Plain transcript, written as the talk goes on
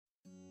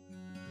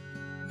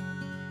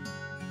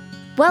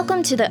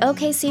Welcome to the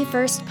OKC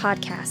First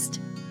podcast.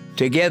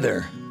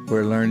 Together,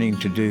 we're learning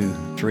to do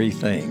three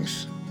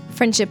things.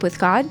 Friendship with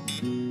God,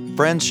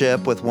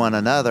 friendship with one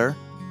another,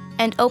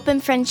 and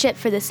open friendship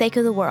for the sake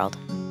of the world.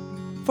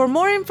 For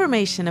more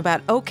information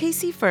about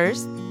OKC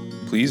First,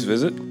 please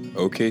visit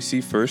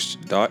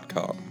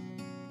okcfirst.com.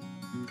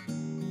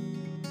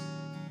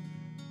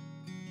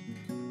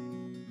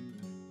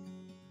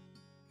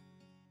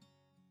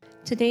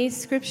 Today's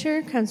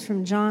scripture comes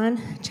from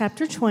John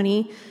chapter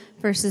 20,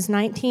 verses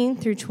 19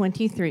 through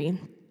 23.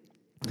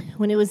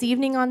 When it was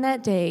evening on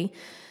that day,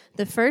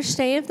 the first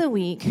day of the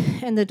week,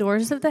 and the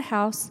doors of the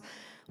house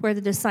where the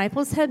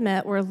disciples had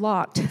met were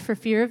locked for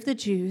fear of the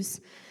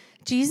Jews,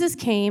 Jesus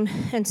came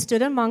and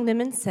stood among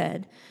them and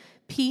said,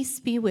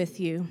 "Peace be with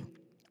you."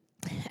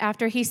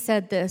 After he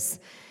said this,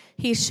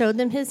 he showed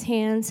them his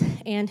hands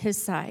and his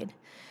side.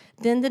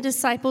 Then the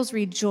disciples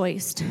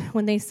rejoiced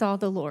when they saw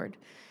the Lord.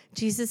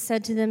 Jesus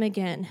said to them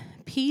again,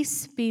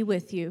 "Peace be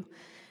with you.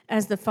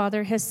 As the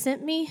Father has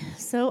sent me,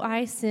 so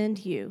I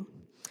send you."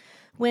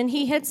 When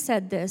he had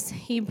said this,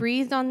 he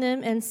breathed on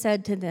them and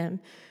said to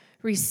them,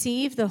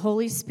 "Receive the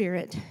Holy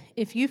Spirit.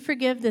 If you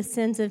forgive the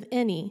sins of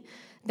any,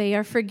 they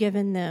are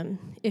forgiven them.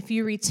 If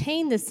you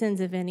retain the sins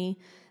of any,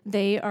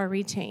 they are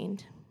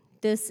retained."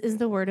 This is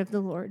the word of the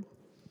Lord.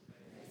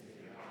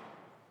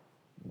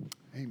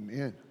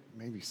 Amen. You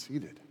may be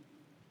seated.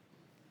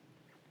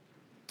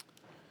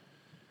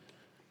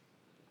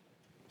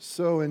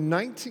 So in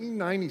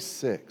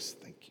 1996,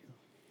 thank you,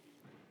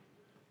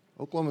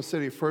 Oklahoma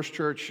City First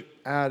Church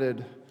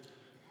added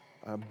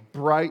a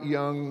bright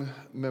young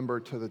member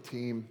to the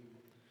team,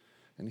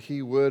 and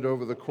he would,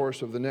 over the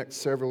course of the next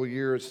several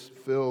years,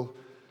 fill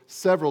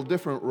several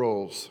different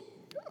roles.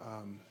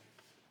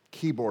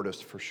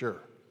 Keyboardist for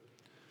sure.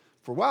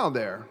 For a while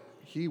there,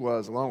 he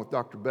was, along with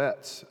Dr.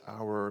 Betts,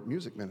 our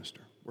music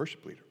minister,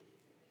 worship leader,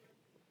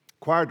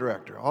 choir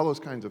director, all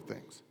those kinds of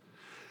things.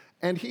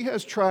 And he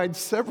has tried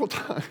several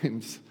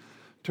times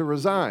to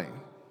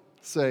resign,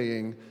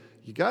 saying,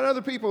 "You got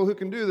other people who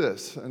can do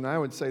this." And I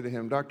would say to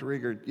him, "Dr.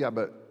 Riegert, yeah,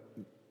 but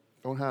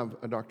don't have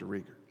a Dr.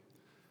 Riegert."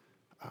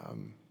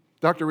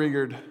 Dr.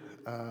 Riegert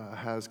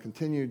has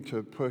continued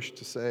to push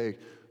to say,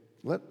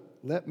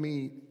 let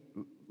me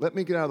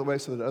get out of the way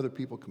so that other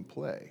people can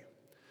play.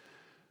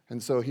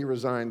 And so he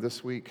resigned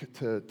this week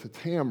to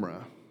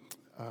Tamra.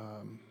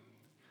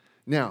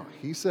 Now,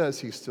 he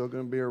says he's still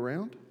going to be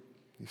around.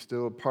 He's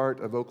still a part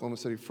of Oklahoma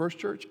City First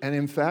Church, and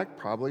in fact,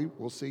 probably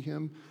we'll see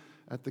him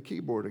at the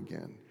keyboard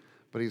again.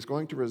 But he's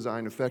going to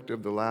resign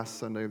effective the last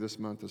Sunday of this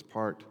month as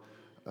part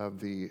of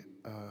the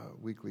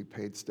weekly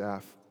paid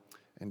staff.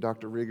 And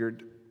Dr.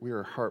 Riegert, we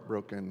are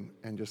heartbroken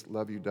and just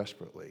love you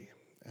desperately.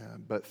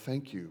 But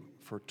thank you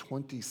for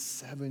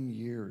 27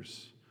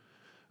 years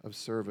of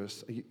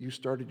service. You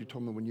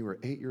told me when you were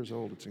 8 years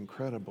old. It's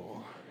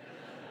incredible.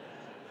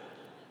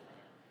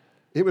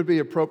 It would be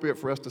appropriate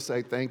for us to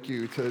say thank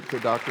you to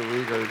Dr.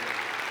 Riegert.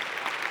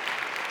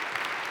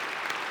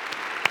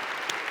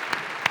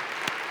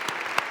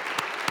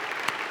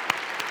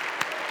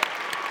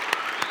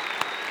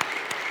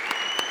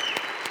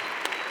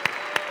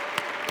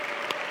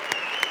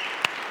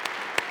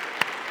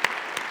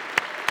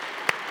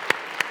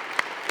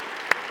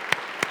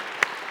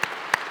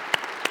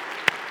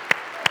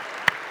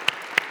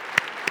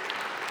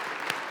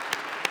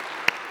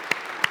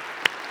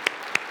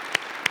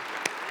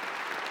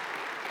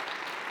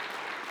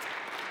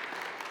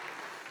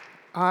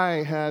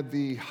 I had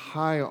the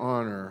high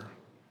honor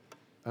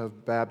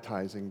of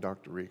baptizing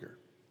Dr. Riegert.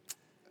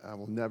 I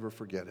will never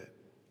forget it.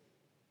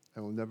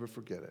 I will never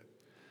forget it.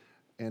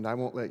 And I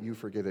won't let you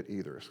forget it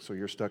either, so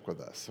you're stuck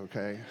with us,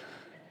 okay?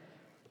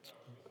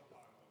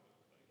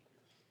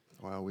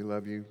 Well, we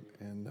love you,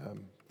 and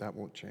that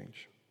won't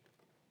change.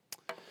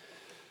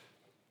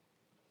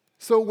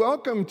 So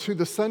welcome to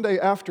the Sunday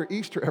after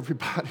Easter,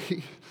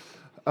 everybody.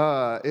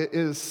 It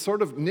is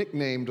sort of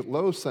nicknamed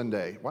Low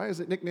Sunday. Why is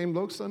it nicknamed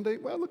Low Sunday?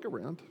 Well, look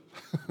around.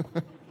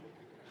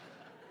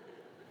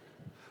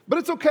 But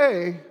it's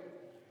okay,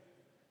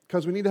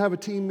 because we need to have a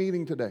team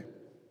meeting today.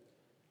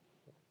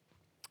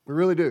 We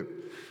really do.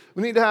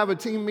 We need to have a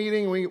team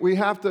meeting. We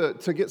have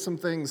to get some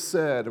things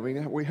said.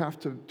 We have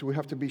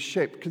to be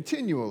shaped,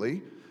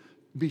 continually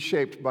be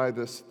shaped by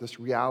this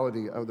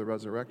reality of the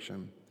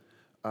resurrection.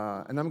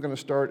 And I'm going to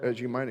start, as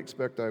you might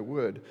expect I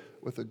would,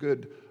 with a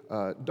good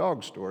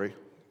dog story.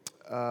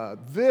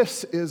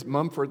 This is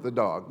Mumford the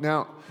dog.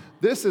 Now,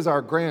 this is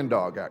our grand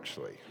dog,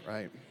 actually,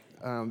 right?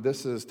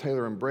 This is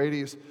Taylor and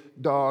Brady's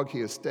dog.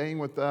 He is staying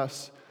with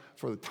us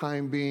for the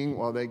time being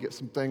while they get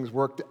some things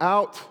worked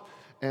out.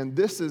 And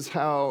this is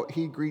how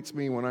he greets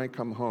me when I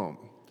come home,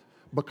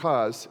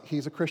 because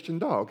he's a Christian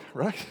dog,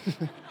 right?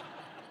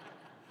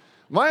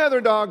 My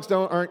other dogs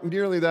aren't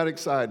nearly that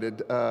excited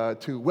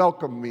to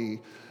welcome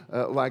me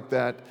like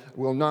that.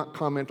 Will not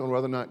comment on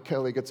whether or not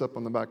Kelly gets up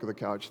on the back of the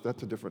couch.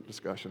 That's a different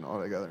discussion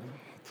altogether,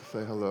 to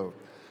say hello.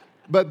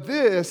 But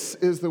this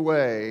is the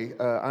way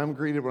I'm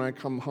greeted when I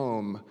come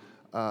home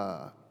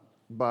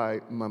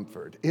by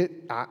Mumford.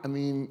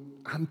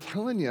 I'm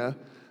telling you,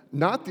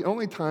 not the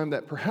only time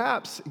that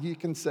perhaps you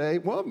can say,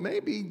 well,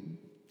 maybe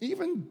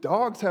even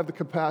dogs have the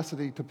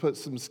capacity to put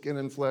some skin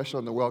and flesh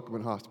on the welcome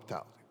and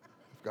hospitality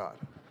of God.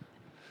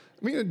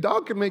 I mean, a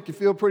dog can make you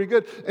feel pretty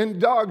good,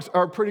 and dogs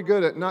are pretty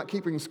good at not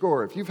keeping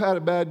score. If you've had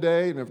a bad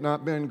day and have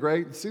not been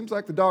great, it seems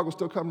like the dog will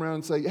still come around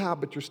and say, yeah,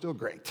 but you're still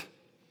great.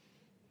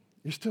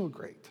 You're still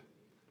great.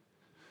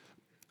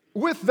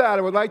 With that,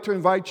 I would like to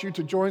invite you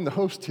to join the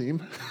host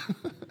team.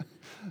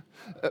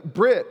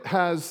 Britt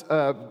has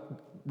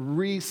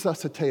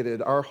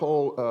resuscitated our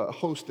whole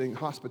hosting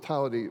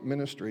hospitality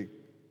ministry.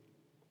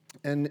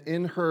 And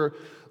in her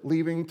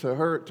leaving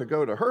to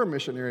go to her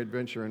missionary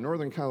adventure in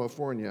Northern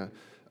California,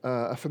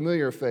 a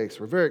familiar face.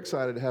 We're very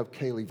excited to have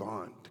Kaylee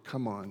Vaughn to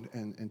come on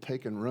and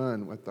take and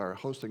run with our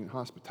hosting and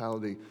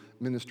hospitality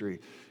ministry.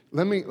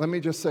 Let me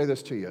just say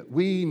this to you.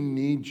 We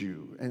need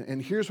you,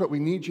 and here's what we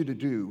need you to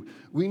do.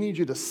 We need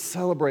you to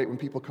celebrate when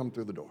people come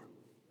through the door,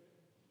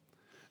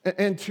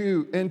 and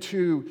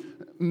to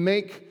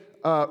make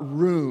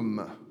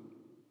room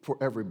for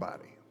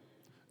everybody.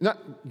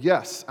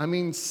 Yes, I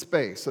mean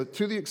space. So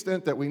to the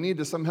extent that we need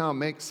to somehow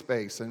make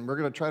space, and we're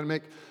going to try to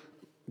make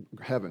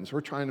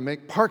we're trying to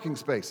make parking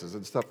spaces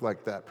and stuff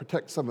like that,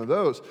 protect some of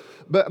those.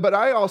 But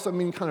I also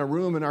mean kind of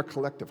room in our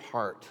collective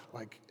heart.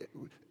 Like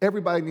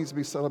everybody needs to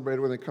be celebrated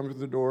when they come through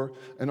the door,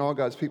 and all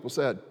God's people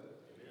said,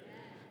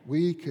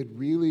 we could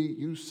really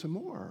use some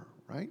more,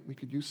 right? We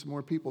could use some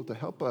more people to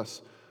help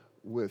us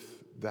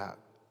with that.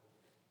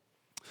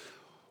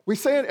 We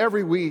say it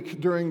every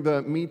week during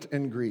the meet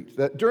and greet,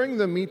 that during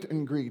the meet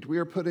and greet, we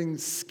are putting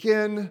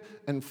skin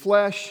and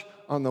flesh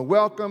on the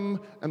welcome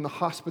and the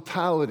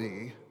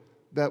hospitality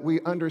that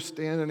we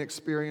understand and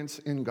experience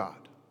in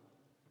God.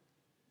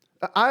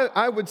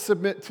 I would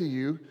submit to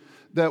you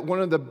that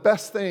one of the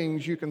best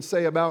things you can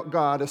say about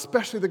God,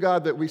 especially the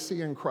God that we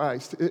see in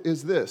Christ,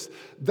 is this: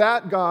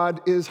 that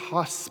God is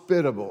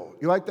hospitable.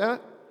 You like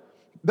that?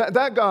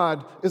 That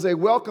God is a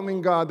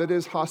welcoming God that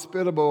is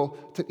hospitable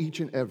to each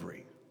and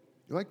every.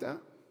 You like that?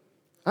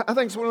 I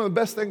think it's one of the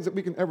best things that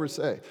we can ever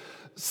say.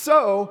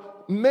 So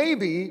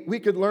maybe we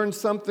could learn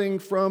something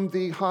from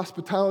the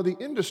hospitality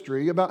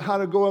industry about how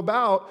to go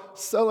about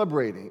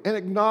celebrating and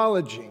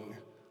acknowledging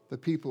the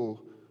people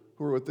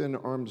who are within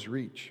arm's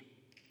reach.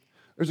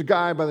 There's a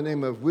guy by the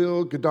name of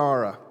Will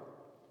Guidara.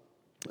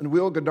 And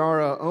Will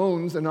Guidara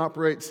owns and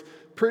operates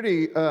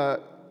pretty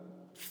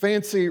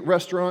fancy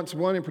restaurants.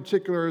 One in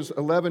particular is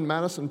 11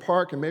 Madison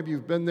Park, and maybe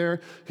you've been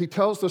there. He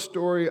tells the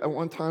story at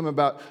one time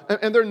about,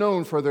 and they're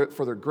known for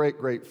their great,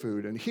 great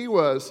food. And he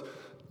was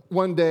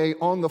one day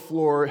on the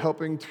floor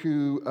helping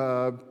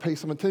to pay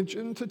some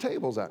attention to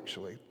tables,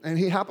 actually. And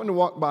he happened to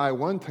walk by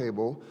one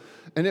table,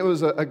 and it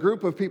was a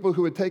group of people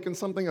who had taken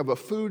something of a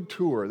food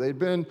tour. They'd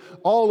been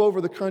all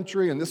over the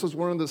country, and this was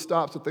one of the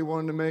stops that they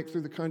wanted to make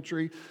through the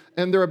country.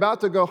 And they're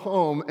about to go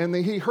home, and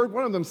he heard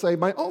one of them say,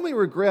 "My only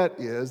regret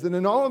is that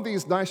in all of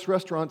these nice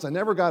restaurants, I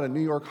never got a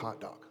New York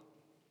hot dog."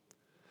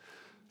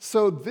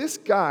 So this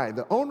guy,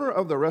 the owner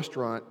of the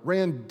restaurant,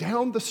 ran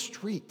down the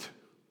street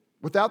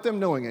without them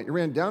knowing it. He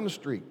ran down the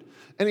street,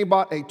 and he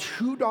bought a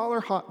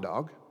 $2 hot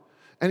dog,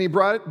 and he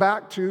brought it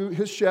back to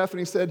his chef, and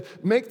he said,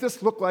 "Make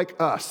this look like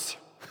us."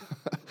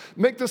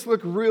 Make this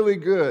look really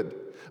good,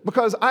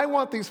 because I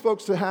want these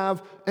folks to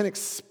have an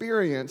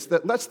experience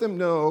that lets them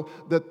know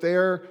that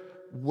they're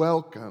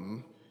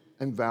welcome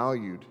and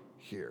valued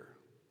here.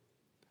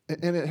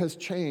 And it has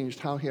changed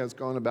how he has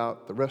gone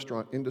about the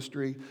restaurant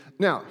industry.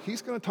 Now,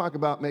 he's going to talk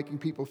about making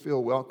people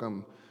feel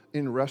welcome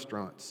in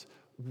restaurants.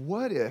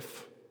 What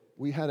if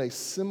we had a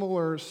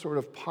similar sort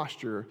of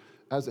posture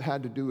as it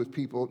had to do with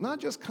people not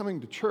just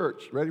coming to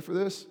church, ready for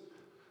this,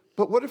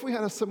 but what if we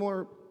had a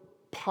similar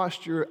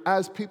posture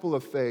as people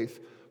of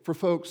faith for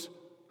folks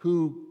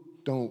who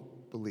don't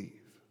believe?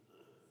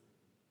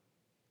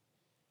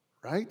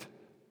 Right?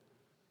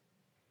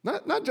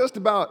 Not just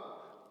about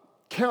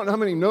counting how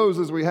many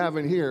noses we have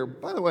in here.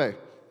 By the way,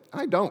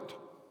 I don't.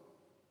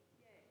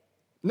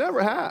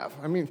 Never have.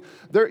 I mean,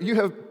 you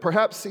have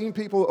perhaps seen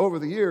people over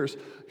the years.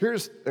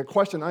 Here's a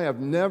question I have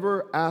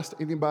never asked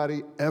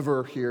anybody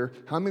ever here.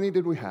 How many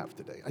did we have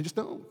today? I just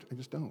don't.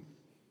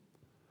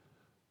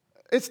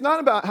 It's not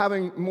about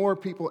having more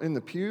people in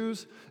the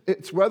pews.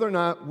 It's whether or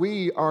not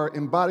we are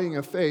embodying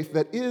a faith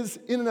that is,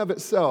 in and of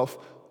itself,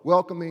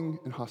 welcoming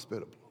and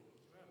hospitable.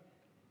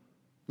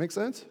 Make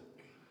sense?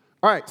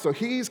 All right, so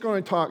he's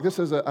going to talk.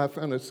 I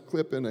found this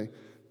clip in a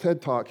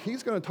TED Talk.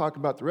 He's going to talk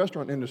about the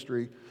restaurant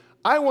industry.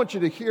 I want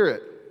you to hear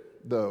it,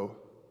 though,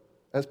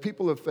 as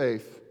people of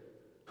faith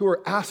who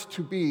are asked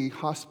to be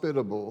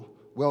hospitable,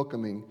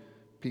 welcoming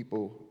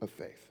people of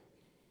faith.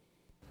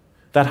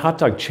 That hot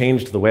dog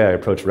changed the way I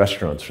approach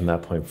restaurants from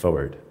that point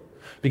forward.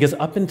 Because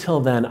up until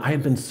then, I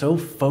had been so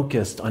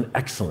focused on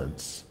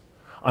excellence,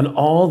 on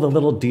all the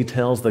little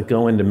details that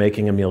go into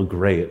making a meal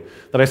great,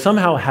 that I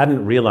somehow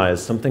hadn't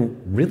realized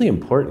something really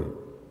important.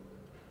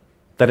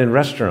 That in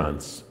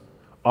restaurants,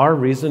 our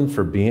reason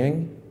for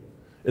being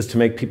is to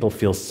make people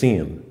feel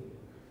seen.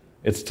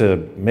 It's to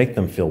make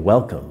them feel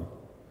welcome.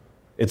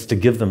 It's to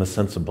give them a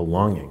sense of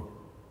belonging.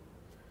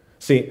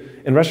 See,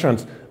 in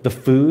restaurants, the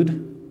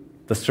food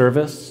the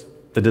service,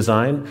 the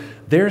design,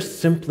 they're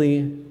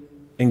simply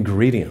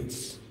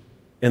ingredients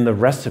in the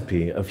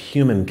recipe of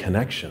human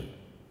connection.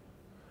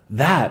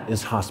 That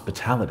is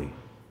hospitality.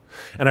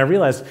 And I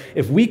realized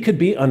if we could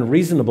be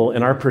unreasonable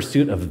in our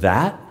pursuit of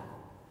that,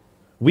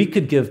 we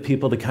could give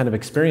people the kind of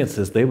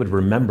experiences they would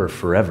remember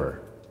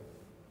forever.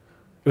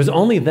 It was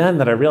only then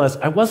that I realized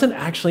I wasn't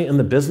actually in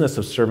the business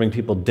of serving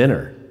people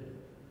dinner.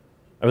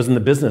 I was in the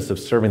business of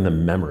serving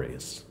them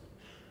memories.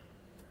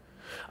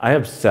 I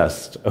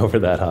obsessed over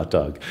that hot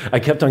dog. I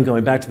kept on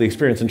going back to the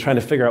experience and trying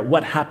to figure out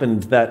what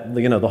happened that,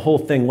 the whole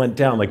thing went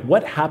down. Like,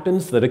 what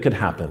happens so that it could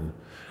happen?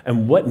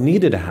 And what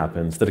needed to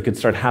happen so that it could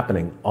start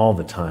happening all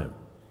the time?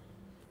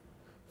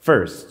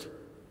 First,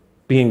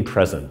 being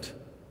present,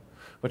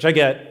 which I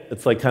get,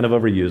 it's like kind of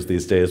overused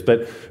these days,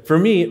 but for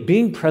me,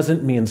 being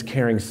present means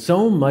caring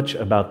so much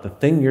about the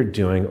thing you're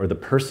doing or the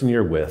person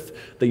you're with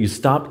that you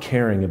stop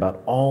caring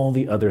about all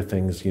the other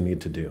things you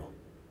need to do.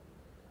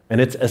 And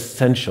it's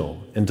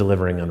essential in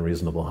delivering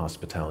unreasonable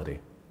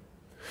hospitality.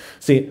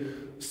 See,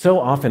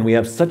 so often we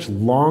have such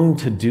long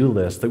to-do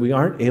lists that we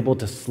aren't able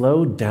to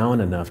slow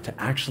down enough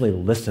to actually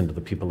listen to the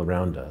people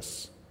around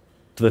us,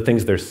 to the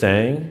things they're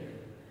saying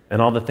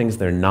and all the things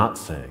they're not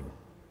saying.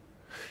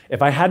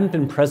 If I hadn't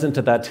been present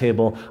at that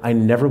table, I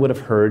never would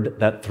have heard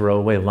that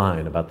throwaway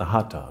line about the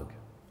hot dog.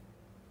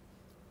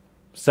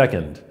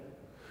 Second,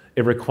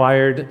 it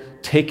required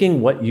taking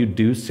what you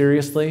do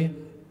seriously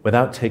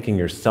without taking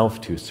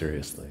yourself too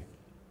seriously.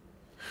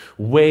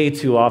 Way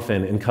too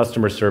often in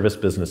customer service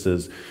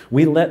businesses,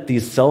 we let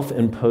these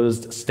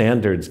self-imposed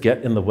standards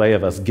get in the way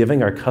of us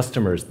giving our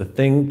customers the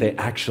thing they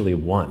actually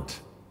want.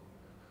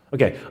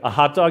 Okay, a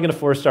hot dog in a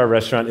 4-star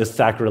restaurant is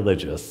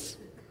sacrilegious,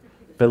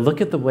 but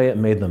look at the way it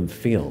made them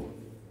feel.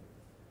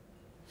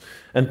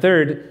 And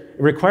third, it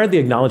required the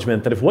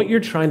acknowledgement that if what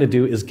you're trying to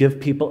do is give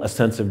people a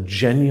sense of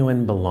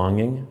genuine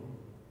belonging,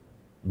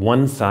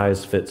 one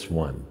size fits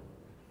one.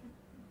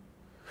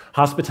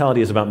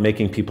 Hospitality is about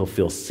making people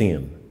feel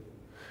seen.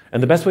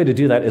 And the best way to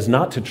do that is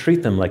not to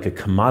treat them like a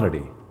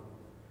commodity,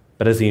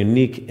 but as a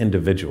unique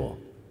individual.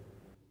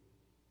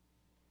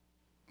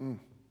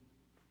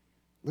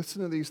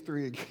 Listen to these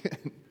three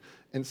again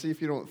and see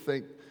if you don't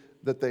think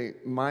that they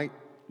might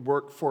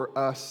work for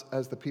us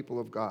as the people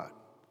of God.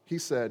 He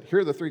said, here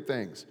are the three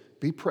things.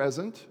 Be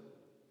present,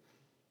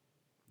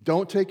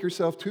 don't take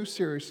yourself too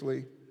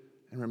seriously,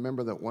 and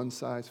remember that one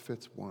size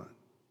fits one.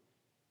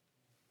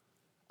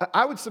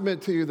 I would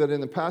submit to you that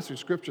in the passage of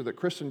Scripture that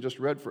Kristen just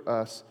read for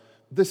us,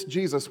 this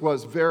Jesus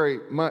was very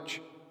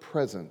much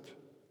present.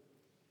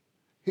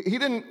 He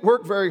didn't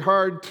work very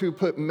hard to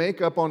put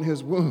makeup on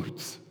his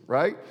wounds,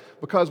 right?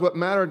 Because what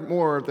mattered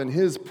more than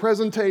his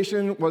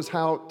presentation was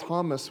how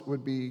Thomas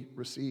would be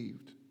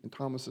received in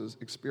Thomas's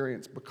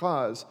experience.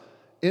 Because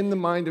in the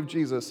mind of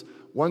Jesus,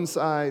 one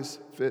size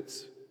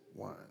fits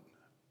one.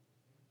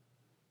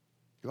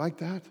 You like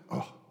that?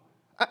 Oh.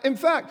 In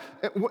fact,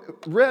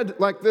 read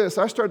like this,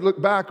 I started to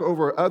look back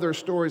over other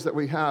stories that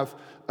we have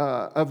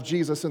of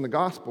Jesus in the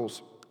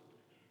Gospels.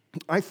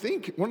 I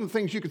think one of the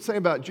things you could say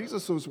about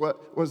Jesus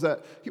was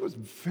that he was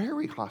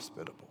very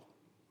hospitable.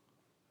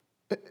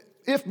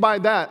 If by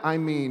that I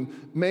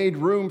mean made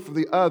room for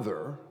the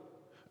other,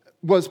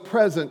 was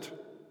present,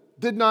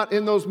 did not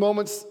in those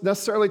moments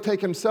necessarily take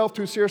himself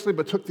too seriously,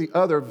 but took the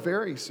other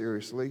very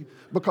seriously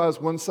because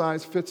one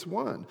size fits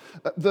one.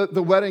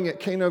 The wedding at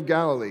Cana of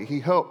Galilee, he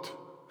helped.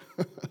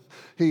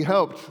 He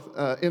helped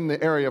in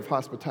the area of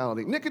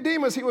hospitality.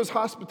 Nicodemus, he was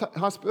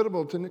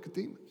hospitable to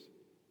Nicodemus.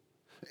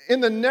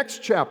 In the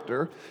next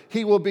chapter,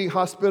 he will be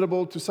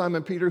hospitable to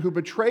Simon Peter, who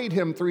betrayed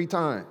him 3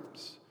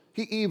 times.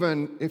 He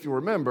even, if you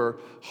remember,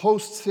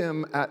 hosts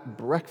him at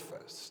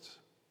breakfast.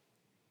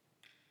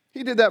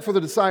 He did that for the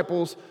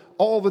disciples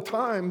all the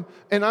time,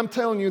 and I'm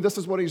telling you, this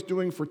is what he's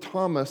doing for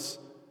Thomas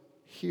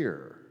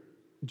here.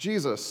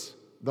 Jesus,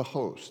 the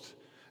host.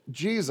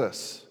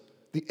 Jesus,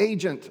 the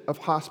agent of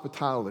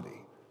hospitality,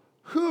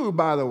 who,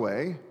 by the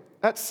way,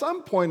 at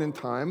some point in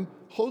time,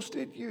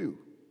 hosted you.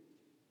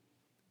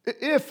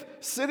 If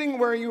sitting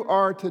where you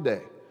are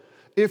today,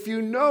 if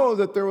you know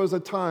that there was a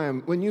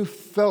time when you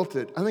felt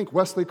it, I think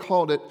Wesley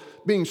called it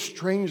being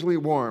strangely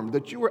warm,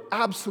 that you were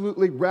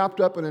absolutely wrapped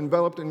up and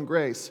enveloped in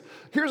grace.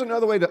 Here's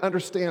another way to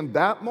understand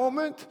that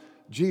moment.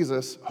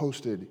 Jesus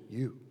hosted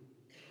you.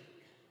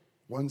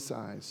 One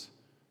size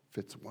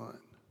fits one.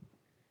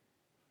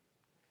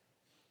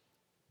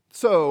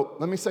 So,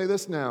 let me say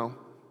this now.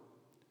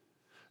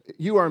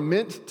 You are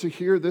meant to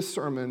hear this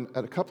sermon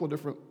at a couple of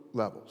different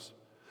levels.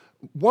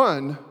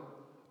 One,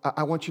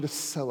 I want you to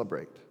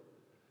celebrate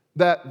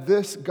that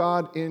this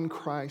God in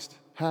Christ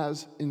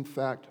has, in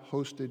fact,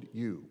 hosted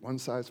you. One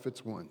size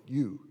fits one.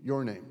 You,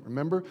 your name.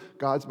 Remember,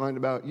 God's mind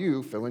about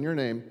you, fill in your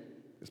name,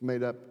 is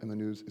made up and the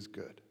news is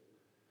good.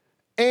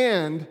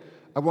 And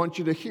I want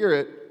you to hear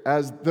it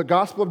as the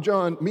Gospel of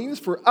John means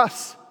for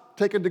us,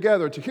 taken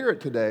together, to hear it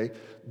today.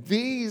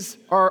 These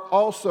are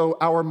also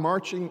our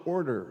marching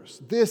orders.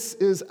 This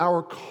is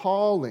our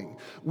calling.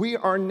 We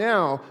are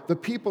now the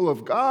people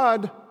of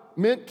God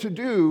meant to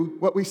do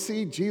what we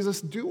see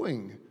Jesus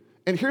doing.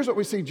 And here's what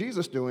we see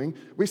Jesus doing.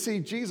 We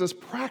see Jesus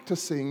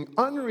practicing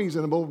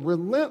unreasonable,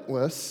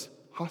 relentless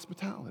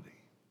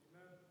hospitality.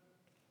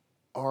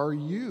 Are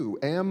you?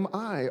 Am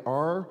I?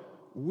 Are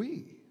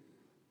we?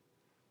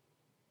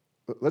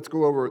 Let's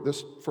go over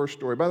this first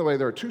story. By the way,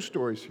 there are two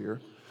stories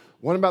here.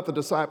 One about the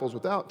disciples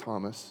without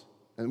Thomas,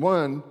 and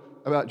one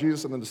about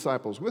Jesus and the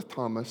disciples with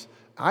Thomas.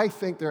 I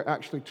think they're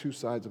actually two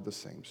sides of the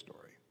same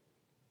story.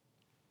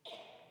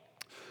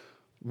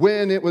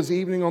 When it was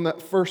evening on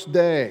that first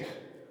day,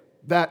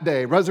 that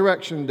day,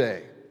 Resurrection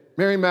Day,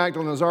 Mary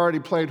Magdalene has already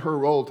played her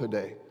role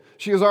today.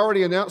 She has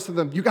already announced to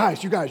them, you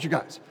guys,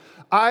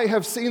 I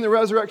have seen the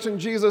resurrection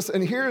Jesus,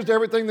 and here's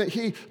everything that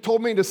he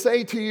told me to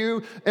say to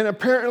you. And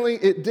apparently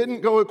it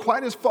didn't go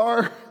quite as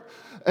far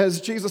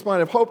as Jesus might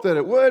have hoped that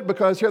it would,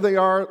 because here they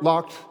are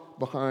locked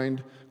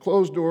behind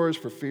closed doors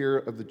for fear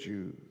of the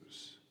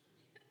Jews.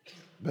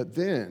 But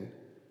then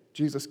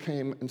Jesus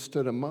came and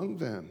stood among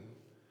them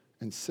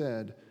and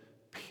said,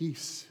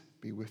 peace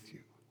be with you.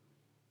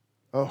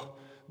 Oh,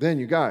 then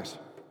you guys,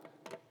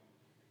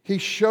 he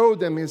showed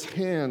them his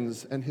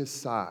hands and his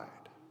side.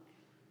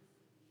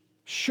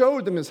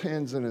 Showed them his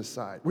hands and his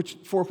side,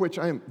 for which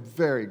I am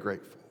very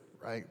grateful,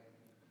 right?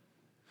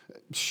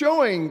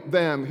 Showing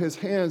them his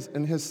hands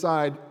and his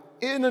side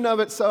in and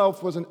of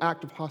itself was an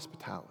act of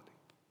hospitality.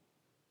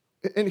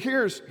 And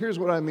here's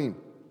what I mean.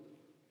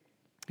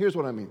 Here's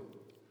what I mean.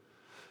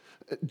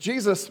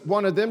 Jesus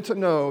wanted them to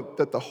know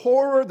that the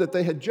horror that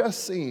they had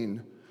just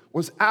seen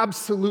was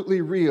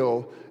absolutely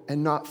real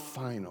and not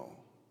final.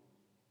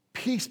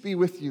 Peace be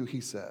with you,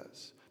 he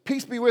says.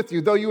 Peace be with you,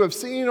 though you have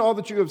seen all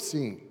that you have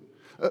seen.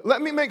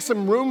 Let me make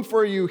some room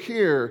for you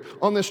here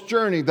on this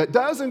journey that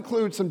does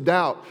include some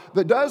doubt,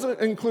 that does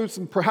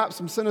include perhaps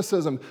some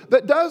cynicism,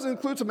 that does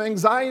include some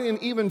anxiety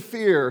and even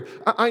fear.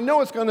 I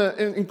know it's going to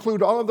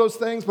include all of those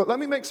things, but let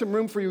me make some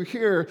room for you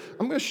here.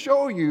 I'm going to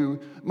show you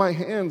my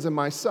hands and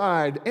my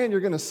side, and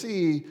you're going to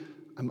see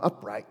I'm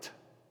upright.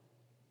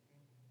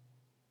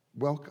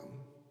 Welcome.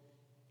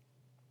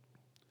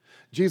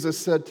 Jesus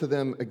said to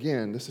them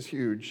again, this is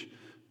huge,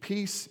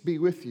 peace be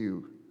with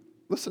you.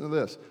 Listen to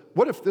this.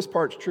 What if this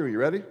part's true? You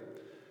ready?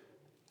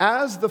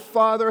 As the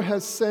Father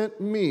has sent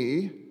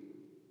me,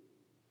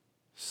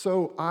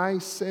 so I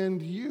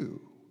send you.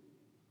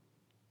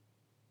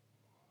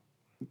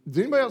 Does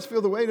anybody else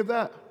feel the weight of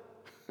that?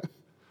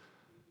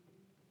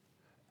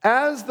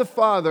 As the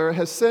Father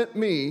has sent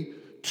me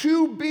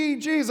to be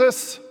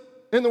Jesus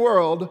in the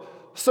world,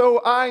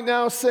 so I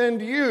now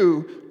send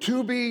you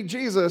to be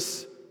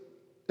Jesus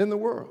in the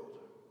world.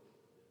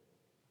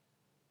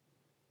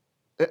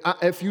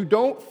 If you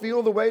don't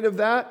feel the weight of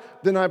that,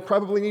 then I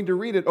probably need to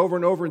read it over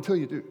and over until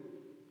you do.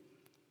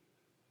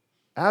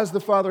 As the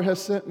Father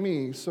has sent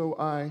me, so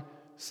I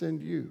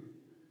send you.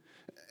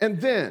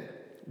 And then,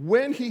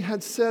 when he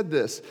had said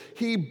this,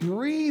 he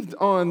breathed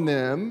on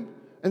them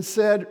and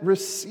said,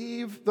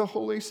 receive the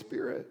Holy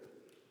Spirit.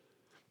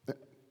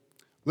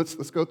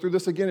 Let's go through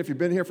this again. If you've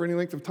been here for any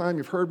length of time,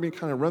 you've heard me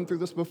kind of run through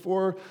this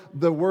before.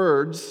 The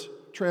words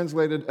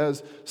translated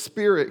as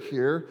spirit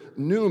here,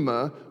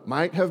 pneuma,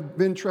 might have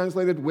been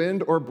translated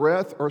wind or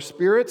breath or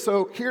spirit.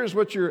 So here's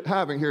what you're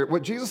having here.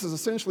 What Jesus is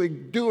essentially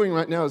doing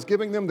right now is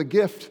giving them the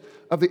gift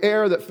of the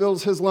air that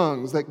fills his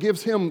lungs, that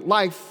gives him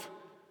life,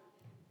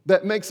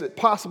 that makes it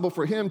possible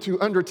for him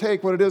to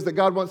undertake what it is that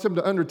God wants him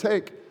to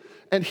undertake.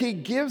 And he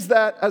gives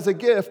that as a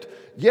gift,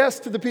 yes,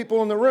 to the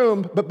people in the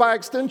room, but by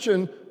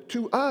extension,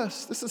 to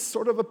us. This is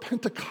sort of a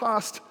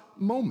Pentecost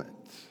moment.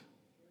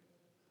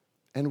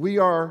 And we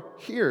are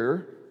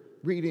here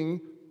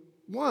reading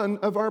one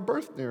of our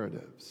birth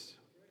narratives.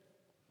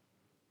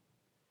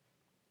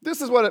 This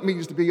is what it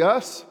means to be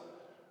us.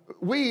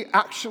 We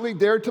actually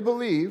dare to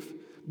believe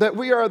that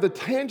we are the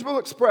tangible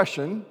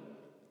expression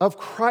of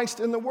Christ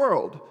in the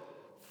world,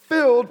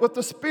 filled with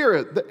the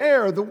Spirit, the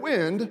air, the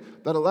wind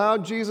that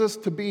allowed Jesus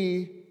to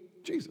be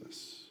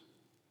Jesus.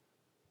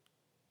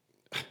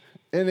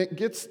 And it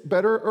gets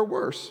better or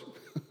worse.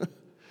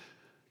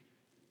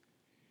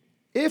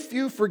 If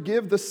you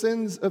forgive the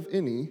sins of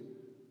any,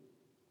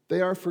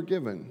 they are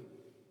forgiven.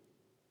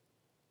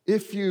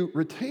 If you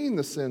retain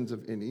the sins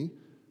of any,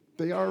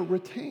 they are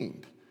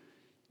retained.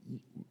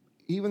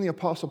 Even the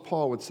Apostle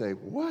Paul would say,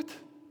 what?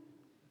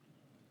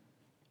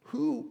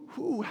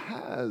 Who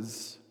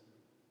has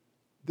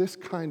this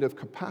kind of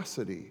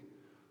capacity?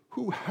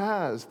 Who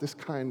has this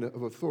kind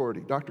of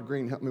authority? Dr.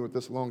 Green helped me with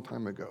this a long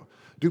time ago.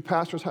 Do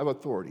pastors have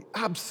authority?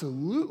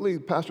 Absolutely,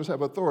 pastors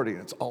have authority,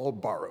 and it's all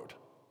borrowed.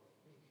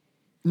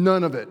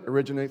 None of it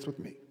originates with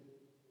me.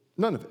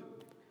 None of it.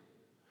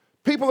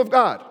 People of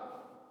God,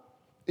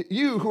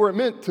 you who are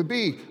meant to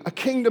be a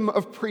kingdom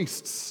of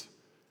priests,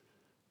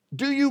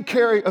 do you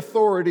carry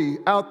authority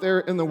out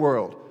there in the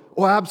world?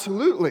 Well,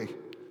 absolutely,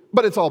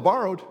 but it's all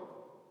borrowed.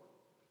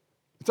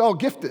 It's all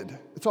gifted.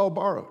 It's all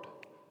borrowed.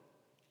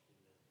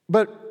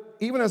 But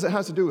even as it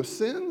has to do with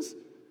sins,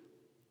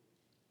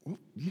 well,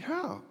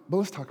 yeah, but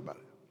let's talk about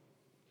it.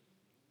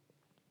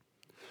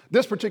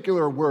 This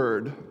particular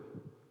word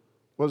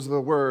was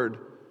the word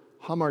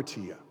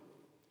hamartia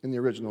in the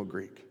original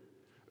Greek,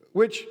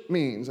 which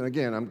means, and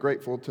again, I'm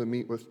grateful to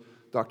meet with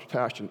Dr.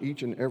 Tashton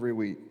each and every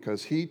week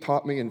because he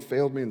taught me and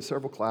failed me in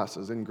several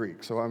classes in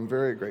Greek, so I'm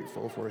very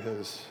grateful for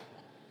his.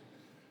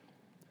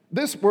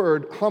 This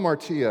word,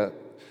 hamartia,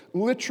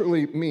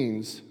 literally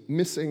means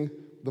missing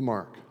the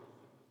mark.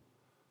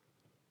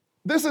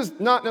 This is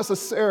not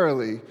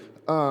necessarily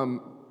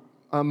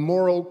a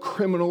moral,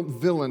 criminal,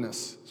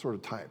 villainous sort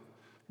of type.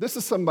 This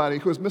is somebody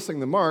who is missing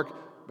the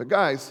mark, but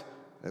guys,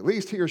 at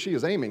least he or she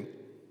is aiming.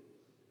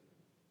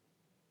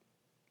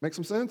 Make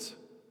some sense?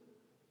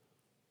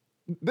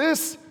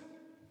 This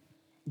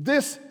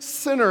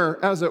sinner,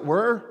 as it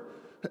were,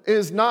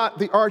 is not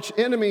the arch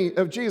enemy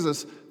of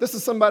Jesus. This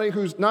is somebody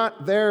who's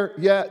not there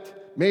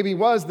yet, maybe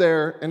was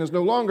there and is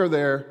no longer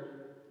there.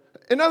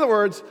 In other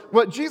words,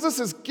 what Jesus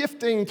is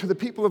gifting to the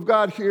people of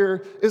God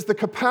here is the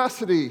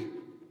capacity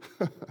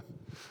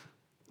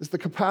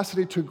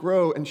to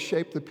grow and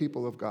shape the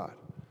people of God.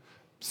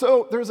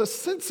 So there's a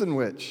sense in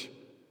which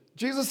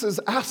Jesus is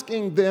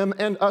asking them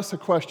and us a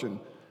question.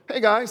 Hey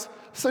guys,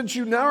 since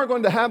you now are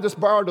going to have this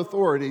borrowed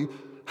authority,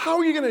 how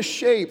are you going to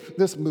shape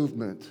this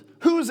movement?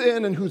 Who's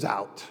in and who's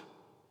out?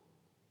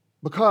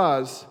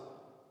 Because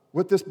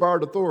with this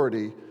borrowed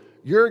authority,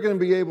 you're going to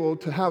be able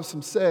to have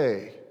some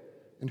say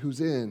in who's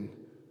in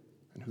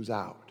and who's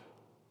out.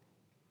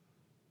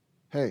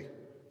 Hey,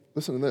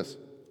 listen to this.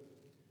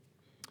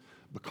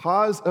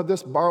 Because of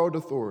this borrowed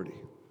authority,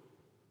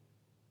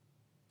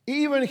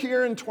 even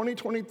here in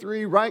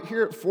 2023, right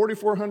here at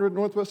 4400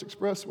 Northwest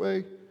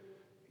Expressway,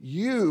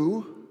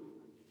 you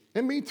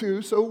and me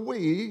too, so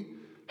we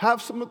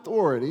have some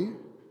authority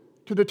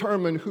to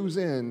determine who's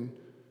in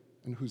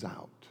and who's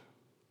out.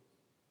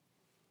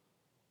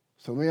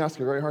 So let me ask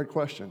you a very hard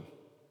question.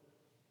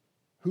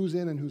 Who's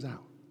in and who's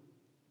out?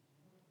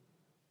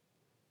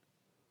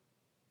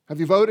 Have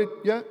you voted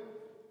yet?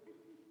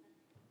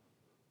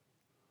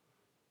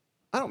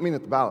 I don't mean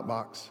at the ballot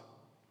box.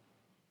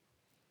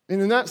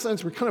 And in that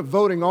sense, we're kind of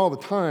voting all the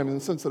time. In the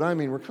sense that I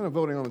mean, we're kind of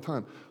voting all the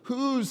time.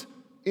 Who's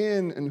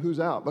in and who's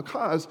out?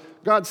 Because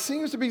God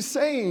seems to be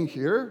saying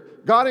here,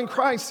 God in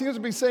Christ seems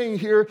to be saying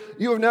here,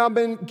 you have now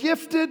been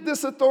gifted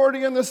this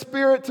authority in the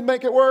Spirit to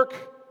make it work.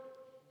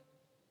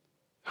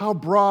 How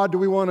broad do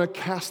we want to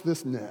cast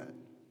this net?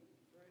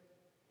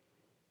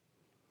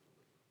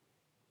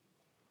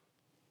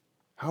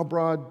 How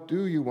broad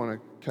do you want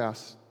to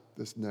cast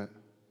this net?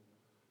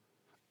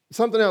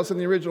 Something else in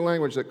the original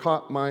language that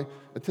caught my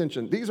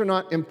attention. These are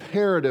not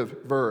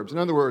imperative verbs. In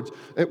other words,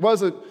 it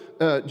wasn't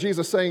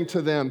Jesus saying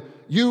to them,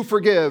 you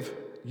forgive,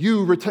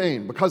 you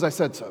retain, because I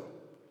said so.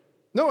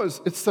 No,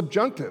 it's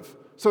subjunctive.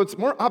 So it's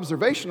more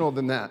observational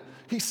than that.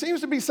 He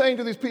seems to be saying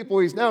to these people,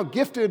 he's now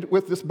gifted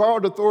with this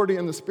borrowed authority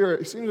in the Spirit.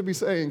 He seems to be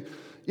saying,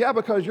 yeah,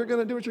 because you're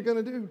going to do what you're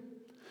going to do.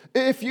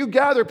 If you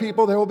gather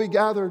people, they will be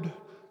gathered.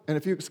 And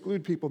if you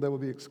exclude people, they will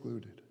be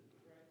excluded.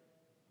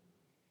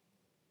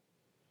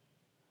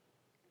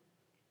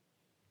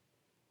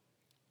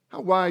 How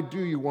wide do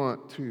you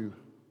want to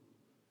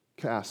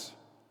cast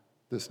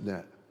this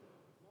net?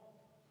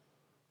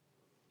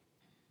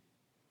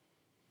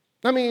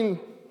 I mean,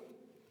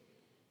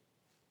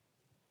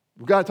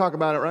 we've got to talk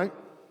about it, right?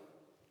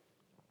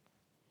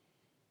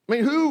 I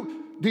mean,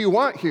 who do you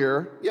want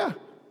here? Yeah,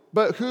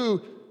 but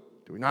who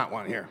do we not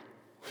want here?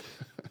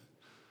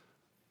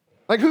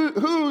 Like,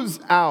 who's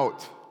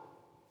out?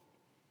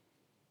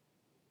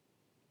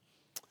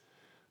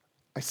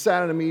 I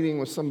sat in a meeting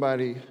with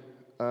somebody,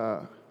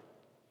 a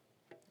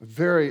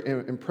very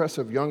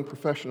impressive young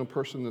professional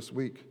person this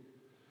week,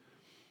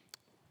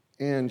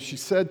 and she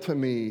has said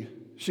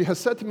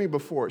to me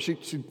before,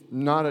 she's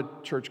not a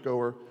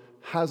churchgoer,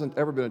 hasn't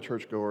ever been a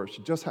churchgoer,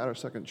 she just had her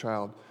second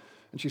child,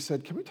 and she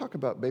said, can we talk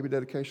about baby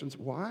dedications?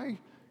 Why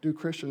do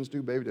Christians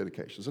do baby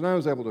dedications? And I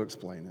was able to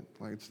explain it.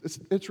 Like,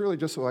 it's really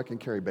just so I can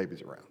carry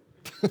babies around.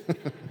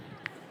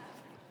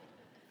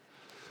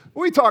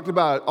 We talked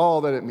about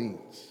all that it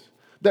means,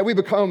 that we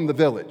become the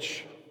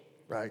village,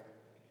 right?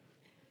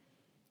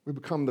 We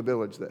become the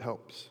village that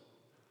helps.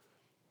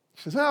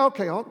 She says,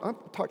 okay, I'll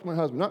talk to my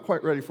husband, not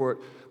quite ready for it.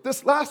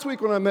 This last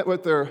week when I met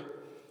with her,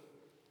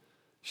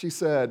 she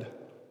said,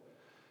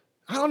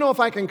 I don't know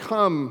if I can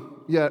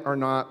come yet or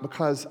not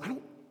because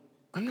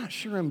I'm not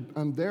sure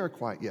I'm there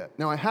quite yet.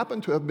 Now, I happen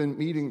to have been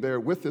meeting there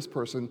with this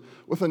person,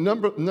 with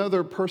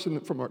another person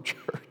from our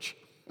church.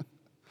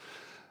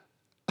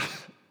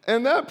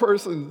 And that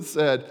person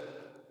said,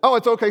 oh,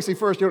 it's OKC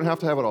First, you don't have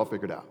to have it all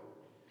figured out.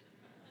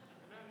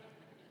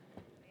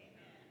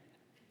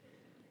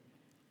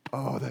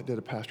 Oh, that did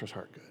a pastor's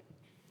heart good.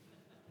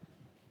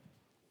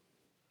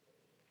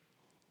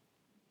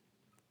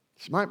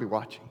 She might be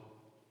watching.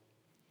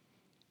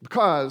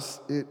 Because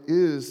it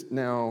is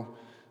now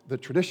the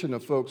tradition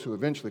of folks who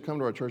eventually come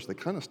to our church, they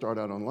kind of start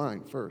out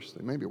online first.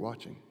 They may be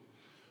watching.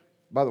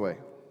 By the way,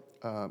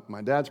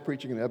 my dad's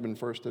preaching in Edmond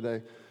First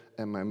today,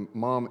 and my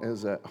mom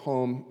is at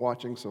home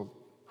watching, so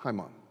hi,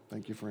 Mom.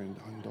 Thank you for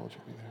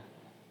indulging me there.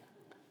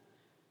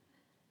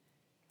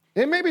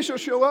 And maybe she'll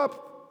show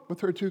up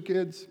with her 2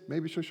 kids.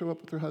 Maybe she'll show up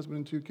with her husband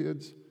and 2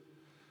 kids.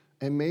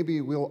 And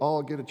maybe we'll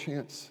all get a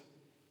chance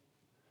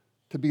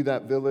to be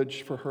that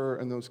village for her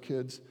and those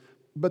kids.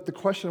 But the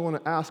question I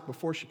want to ask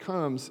before she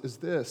comes is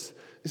this: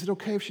 is it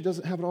okay if she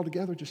doesn't have it all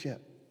together just yet?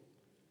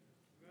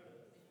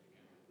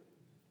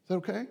 Is that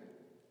okay?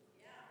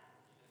 Yeah.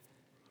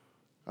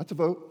 That's a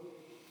vote.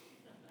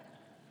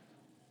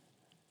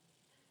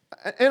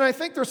 And I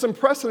think there's some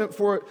precedent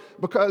for it,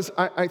 because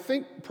I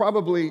think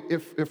probably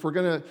if we're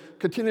going to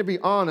continue to be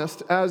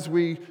honest as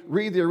we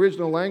read the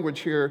original language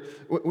here,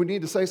 we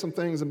need to say some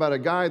things about a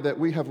guy that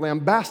we have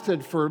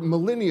lambasted for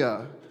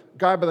millennia, a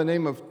guy by the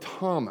name of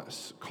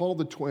Thomas, called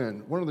the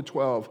twin, one of the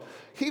 12.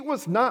 He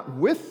was not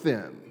with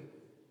them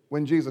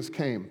when Jesus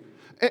came.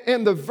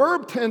 And the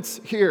verb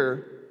tense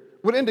here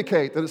would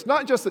indicate that it's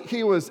not just that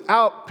he was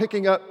out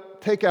picking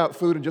up takeout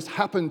food and just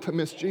happened to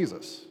miss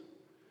Jesus.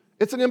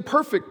 It's an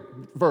imperfect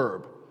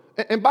verb.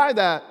 And by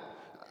that,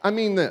 I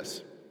mean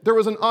this: there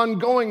was an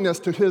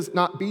ongoingness to his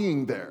not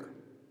being there.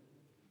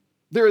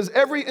 There is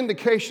every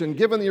indication,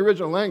 given the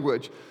original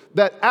language,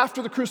 that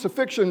after the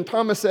crucifixion,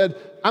 Thomas said,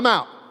 "I'm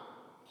out.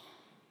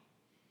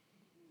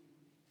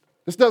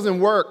 This doesn't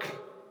work.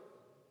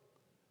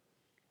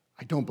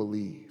 I don't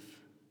believe."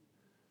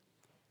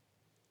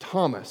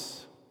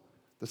 Thomas,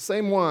 the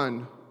same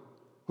one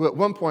who at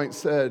one point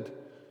said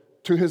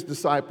to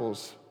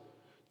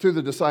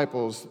the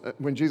disciples,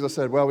 when Jesus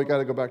said, "Well, we got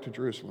to go back to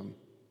Jerusalem,"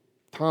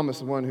 Thomas,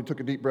 the one who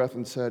took a deep breath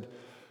and said,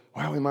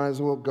 "Well, we might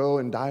as well go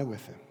and die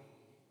with him."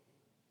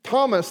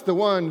 Thomas, the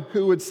one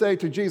who would say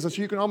to Jesus,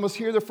 you can almost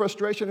hear the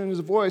frustration in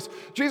his voice,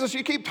 "Jesus,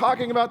 you keep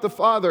talking about the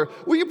Father.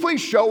 Will you please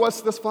show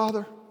us this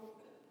Father?"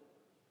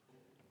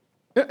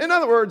 In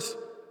other words,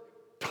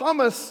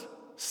 Thomas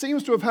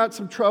seems to have had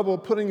some trouble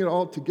putting it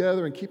all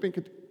together and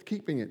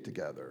keeping it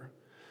together.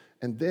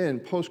 And then,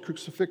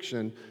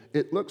 post-crucifixion,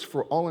 it looks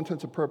for all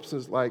intents and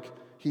purposes like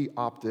he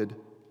opted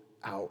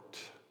out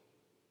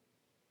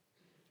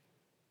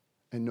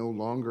and no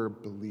longer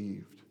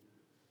believed.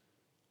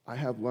 I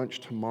have lunch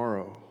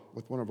tomorrow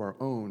with one of our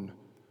own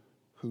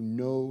who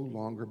no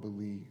longer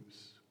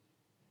believes.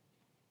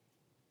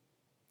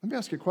 Let me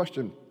ask you a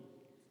question.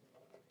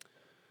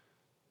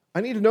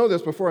 I need to know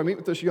this before I meet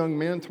with this young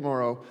man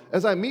tomorrow.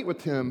 As I meet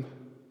with him,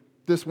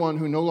 this one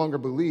who no longer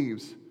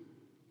believes,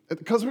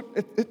 because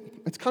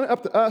it's kind of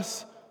up to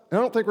us, and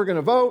I don't think we're going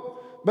to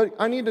vote, but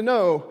I need to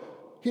know,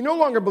 he no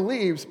longer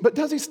believes, but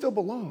does he still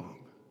belong?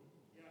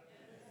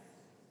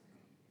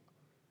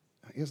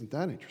 Isn't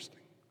that interesting?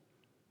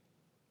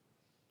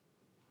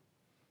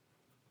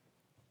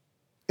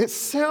 It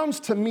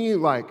sounds to me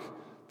like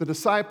the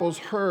disciples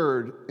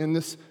heard in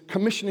this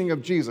commissioning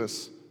of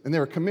Jesus, and they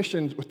were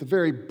commissioned with the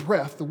very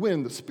breath, the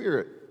wind, the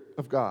Spirit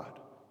of God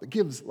that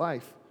gives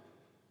life.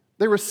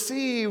 They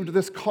received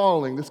this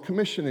calling, this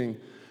commissioning,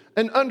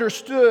 and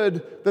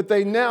understood that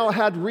they now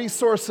had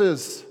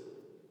resources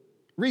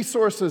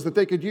that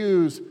they could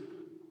use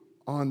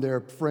on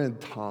their friend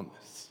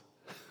Thomas.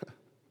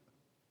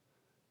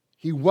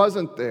 He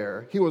wasn't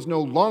there. He was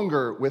no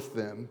longer with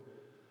them.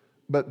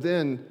 But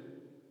then,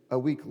 a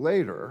week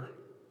later,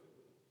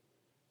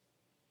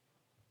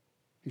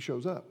 he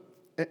shows up.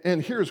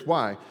 And here's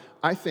why.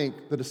 I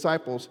think the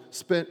disciples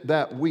spent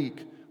that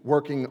week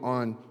working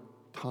on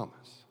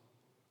Thomas.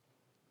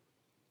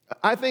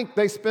 I think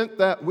they spent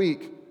that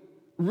week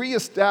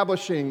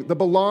reestablishing the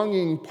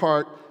belonging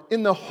part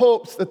in the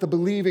hopes that the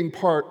believing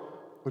part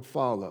would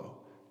follow.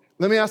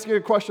 Let me ask you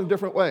a question a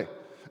different way.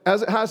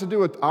 As it has to do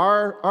with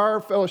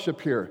our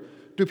fellowship here,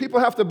 do people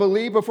have to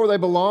believe before they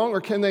belong,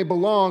 or can they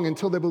belong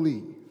until they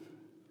believe? Does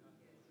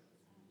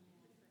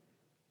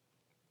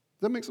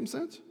that make some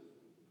sense?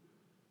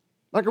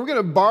 Like, are we going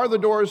to bar the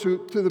doors to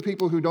the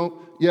people who don't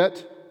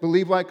yet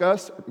believe like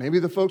us? Maybe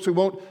the folks who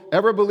won't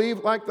ever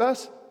believe like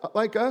us?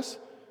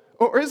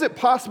 Or is it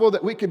possible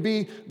that we could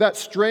be that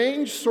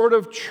strange sort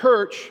of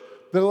church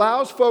that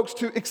allows folks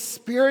to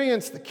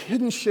experience the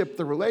kinship,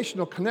 the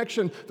relational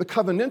connection, the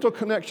covenantal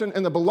connection,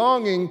 and the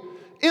belonging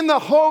in the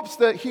hopes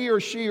that he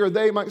or she or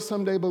they might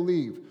someday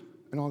believe?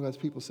 And all God's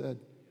people said.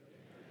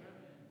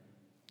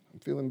 I'm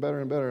feeling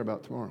better and better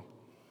about tomorrow.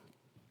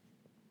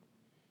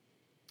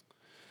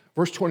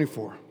 Verse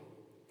 24,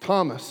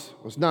 Thomas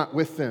was not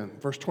with them.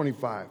 Verse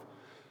 25,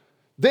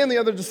 then the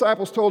other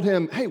disciples told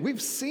him, "Hey,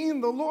 we've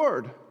seen the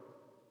Lord.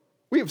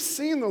 We have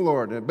seen the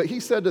Lord." But he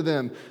said to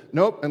them,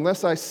 "Nope,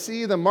 unless I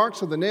see the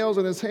marks of the nails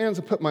in his hands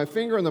and put my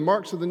finger in the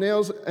marks of the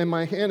nails and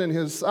my hand in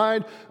his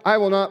side, I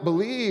will not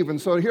believe." And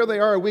so here they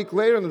are a week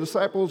later, and the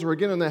disciples are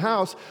again in the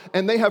house,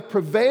 and they have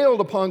prevailed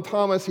upon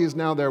Thomas. He is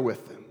now there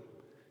with them.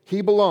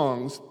 He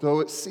belongs, though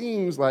it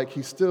seems like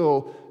he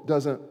still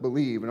doesn't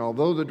believe. And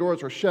although the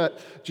doors were shut,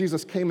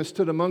 Jesus came and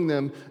stood among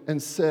them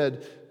and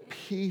said,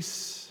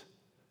 "Peace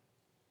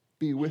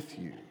be with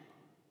you."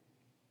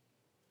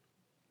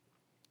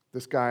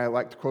 This guy I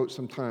like to quote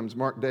sometimes,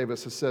 Mark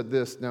Davis, has said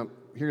this. Now,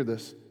 hear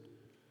this.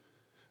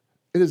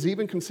 "It is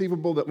even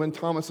conceivable that when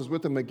Thomas is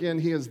with them again,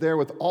 he is there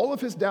with all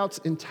of his doubts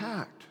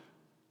intact."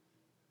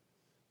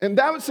 And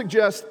that would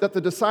suggest that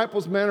the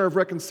disciples' manner of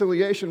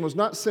reconciliation was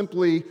not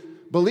simply,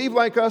 believe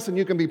like us and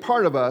you can be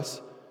part of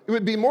us. It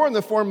would be more in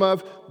the form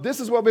of, this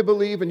is what we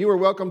believe and you are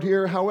welcomed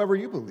here however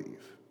you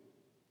believe.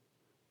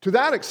 To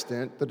that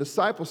extent, the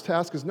disciples'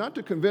 task is not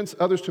to convince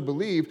others to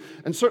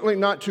believe, and certainly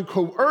not to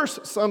coerce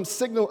some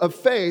signal of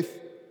faith.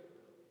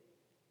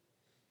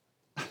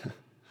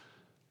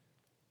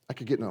 I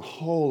could get in a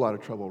whole lot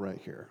of trouble right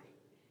here.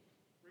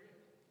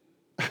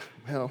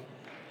 Well,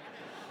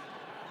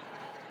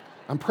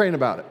 I'm praying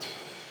about it.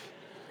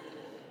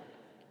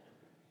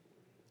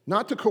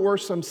 Not to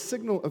coerce some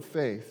signal of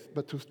faith,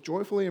 but to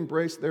joyfully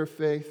embrace their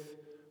faith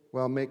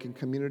while making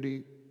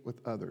community with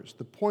others.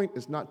 The point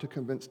is not to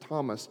convince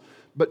Thomas,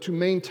 but to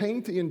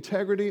maintain the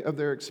integrity of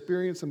their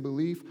experience and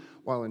belief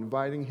while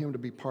inviting him to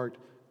be part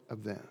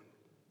of them.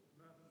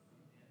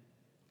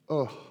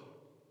 Oh.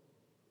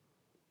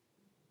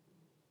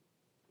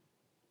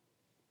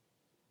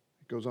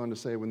 It goes on to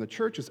say, when the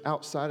church is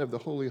outside of the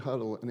holy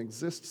huddle and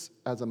exists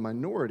as a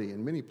minority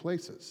in many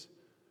places,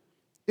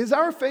 is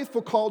our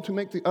faithful call to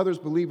make the others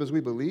believe as we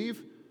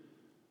believe,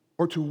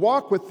 or to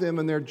walk with them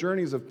in their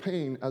journeys of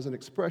pain as an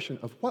expression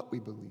of what we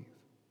believe?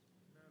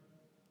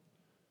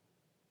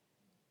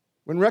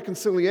 When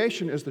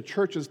reconciliation is the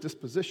church's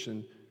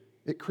disposition,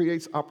 it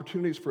creates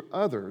opportunities for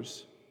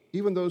others,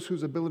 even those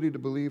whose ability to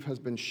believe has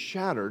been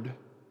shattered. And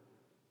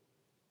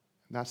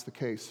that's the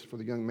case for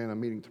the young man I'm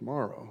meeting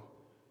tomorrow.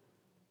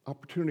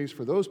 Opportunities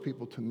for those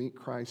people to meet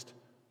Christ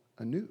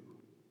anew.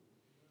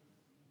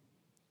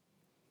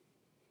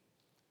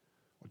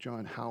 Well,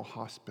 John, how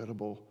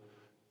hospitable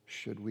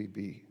should we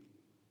be?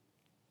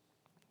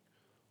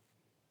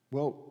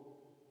 Well,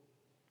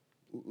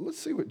 let's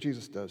see what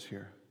Jesus does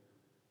here.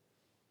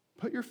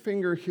 Put your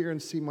finger here and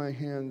see my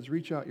hands.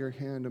 Reach out your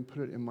hand and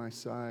put it in my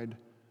side.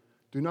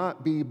 Do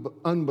not be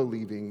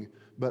unbelieving,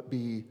 but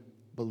be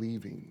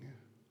believing.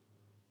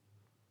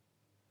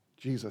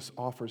 Jesus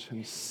offers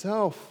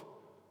himself,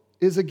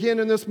 is again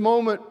in this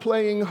moment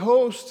playing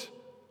host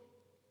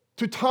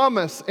to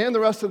Thomas and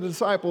the rest of the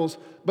disciples,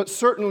 but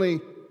certainly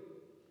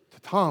to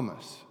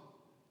Thomas.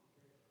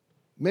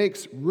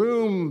 Makes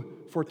room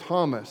for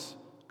Thomas,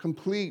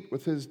 complete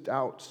with his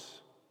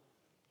doubts,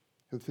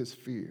 with his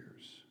fears.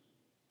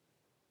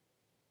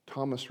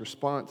 Thomas'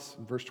 response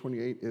in verse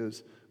 28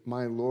 is,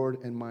 my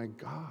Lord and my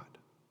God.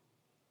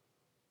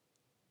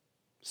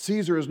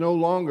 Caesar is no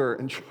longer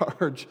in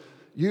charge.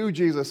 You,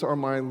 Jesus, are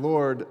my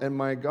Lord and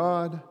my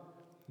God.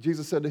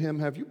 Jesus said to him,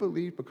 have you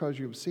believed because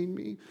you have seen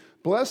me?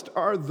 Blessed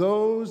are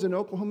those in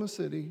Oklahoma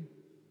City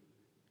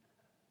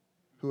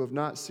who have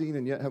not seen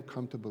and yet have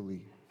come to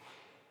believe.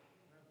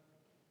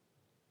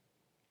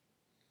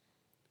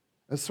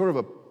 As sort of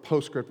a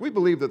postscript, we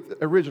believe that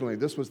originally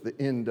this was the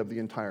end of the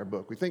entire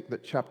book. We think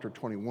that chapter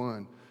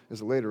 21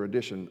 is a later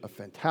edition, a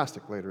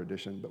fantastic later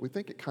edition, but we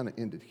think it kind of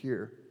ended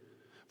here.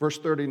 Verse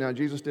 30, now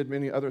Jesus did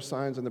many other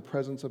signs in the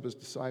presence of his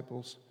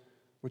disciples,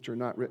 which are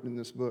not written in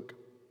this book.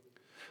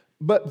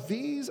 But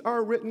these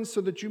are written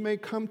so that you may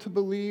come to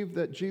believe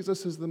that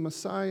Jesus is the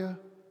Messiah,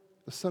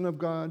 the Son of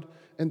God,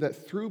 and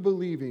that through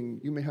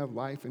believing you may have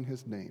life in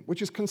his name,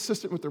 which is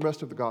consistent with the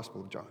rest of the Gospel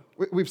of John.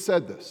 We've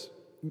said this,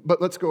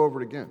 but let's go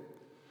over it again.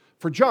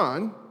 For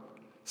John,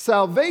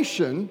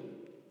 salvation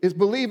is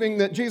believing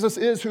that Jesus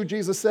is who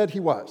Jesus said he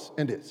was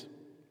and is.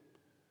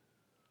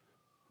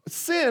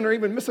 Sin, or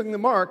even missing the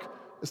mark,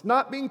 is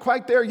not being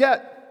quite there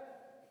yet.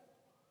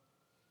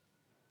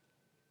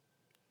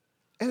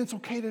 And it's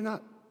okay to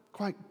not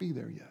quite be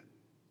there yet.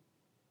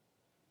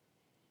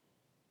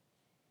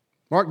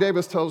 Mark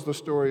Davis tells the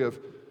story of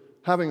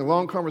having a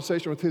long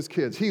conversation with his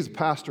kids. He's a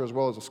pastor as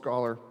well as a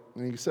scholar,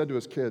 and he said to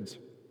his kids,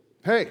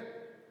 hey,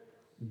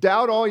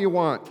 doubt all you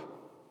want,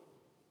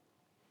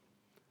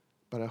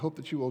 but I hope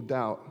that you will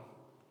doubt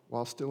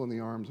while still in the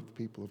arms of the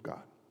people of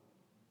God,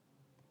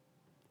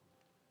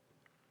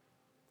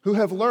 who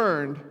have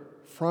learned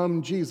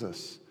from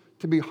Jesus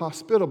to be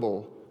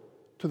hospitable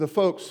to the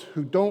folks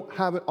who don't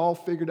have it all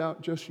figured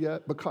out just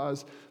yet,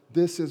 because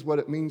this is what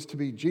it means to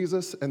be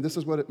Jesus, and this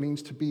is what it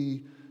means to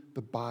be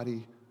the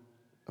body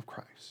of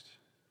Christ.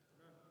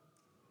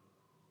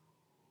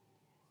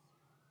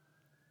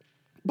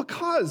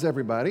 Because,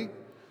 everybody,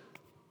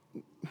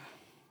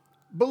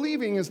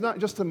 believing is not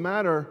just a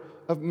matter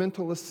of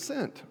mental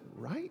assent,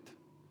 right?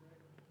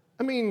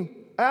 I mean,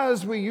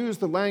 as we use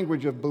the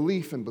language of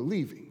belief and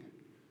believing,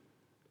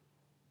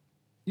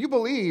 you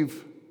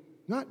believe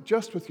not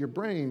just with your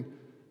brain,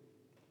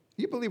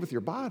 you believe with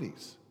your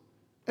bodies.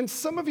 And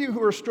some of you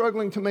who are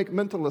struggling to make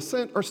mental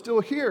assent are still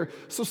here.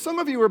 So some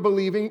of you are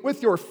believing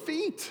with your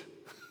feet.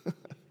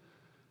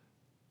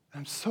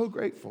 I'm so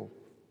grateful.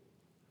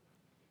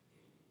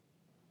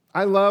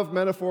 I love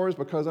metaphors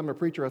because I'm a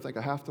preacher. I think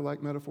I have to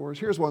like metaphors.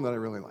 Here's one that I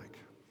really like.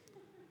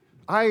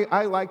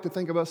 I like to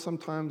think of us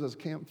sometimes as a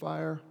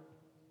campfire.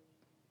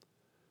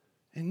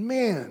 And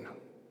man,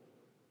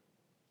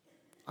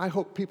 I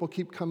hope people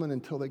keep coming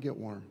until they get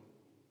warm.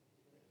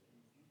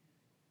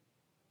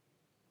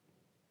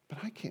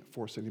 But I can't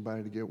force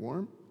anybody to get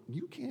warm.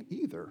 You can't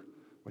either.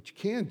 What you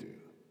can do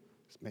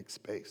is make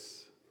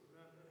space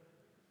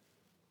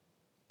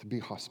to be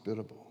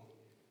hospitable.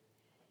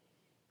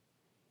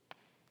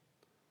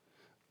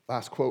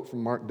 Last quote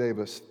from Mark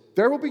Davis.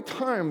 There will be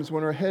times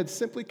when our head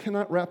simply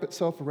cannot wrap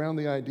itself around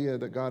the idea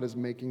that God is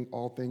making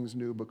all things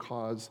new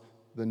because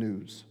the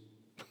news,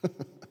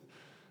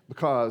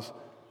 because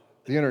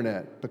the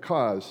internet,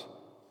 because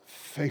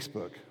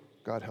Facebook.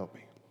 God help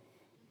me.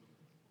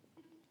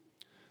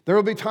 There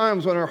will be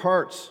times when our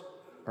hearts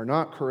are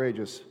not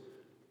courageous,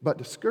 but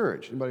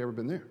discouraged. Anybody ever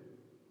been there?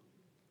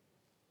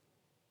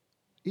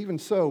 Even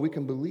so, we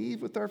can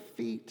believe with our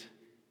feet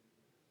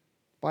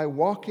by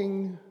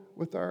walking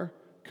with our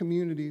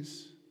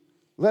communities,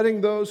 letting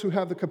those who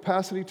have the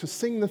capacity to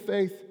sing the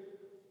faith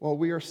while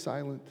we are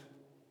silent,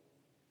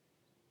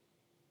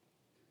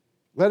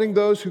 letting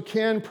those who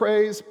can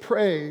praise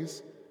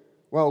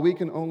while we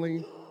can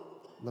only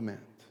lament.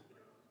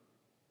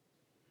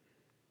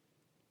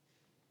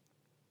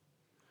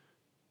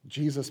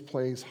 Jesus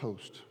plays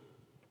host.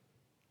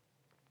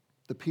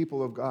 The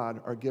people of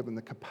God are given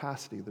the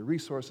capacity, the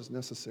resources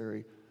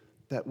necessary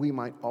that we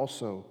might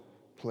also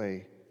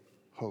play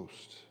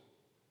host.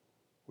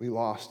 We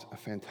lost a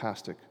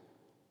fantastic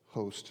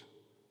host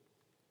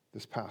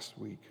this past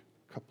week,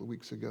 a couple of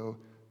weeks ago.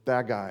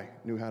 That guy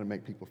knew how to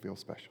make people feel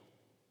special.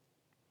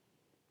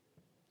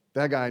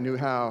 That guy knew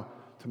how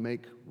to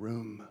make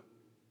room.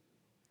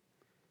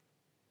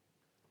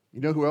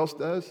 You know who else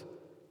does?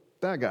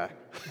 That guy.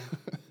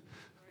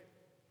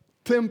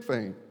 Tim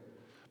Fain.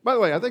 By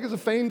the way, I think it's a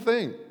Fain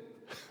thing.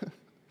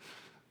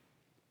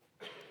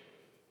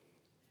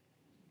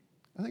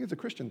 I think it's a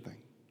Christian thing.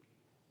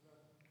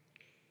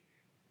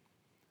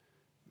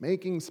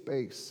 Making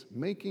space,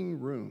 making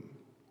room.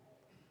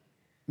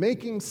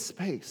 Making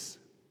space,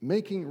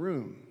 making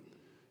room.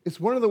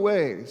 It's one of the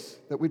ways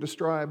that we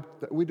describe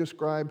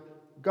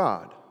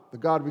God, the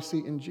God we see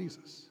in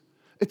Jesus.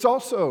 It's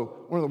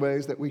also one of the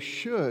ways that we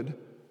should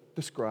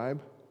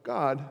describe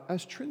God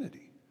as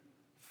Trinity.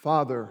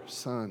 Father,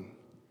 Son,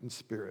 and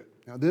Spirit.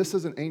 Now, this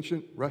is an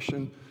ancient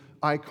Russian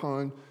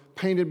icon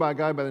painted by a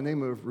guy by the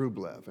name of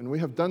Rublev, and we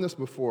have done this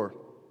before.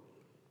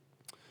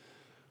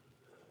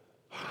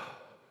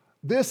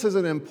 This is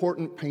an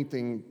important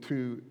painting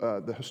to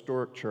the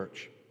historic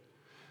church.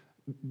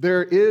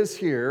 There is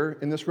here,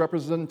 in this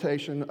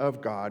representation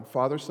of God,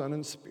 Father, Son,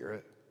 and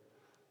Spirit,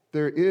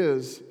 there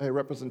is a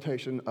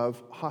representation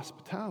of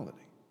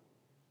hospitality,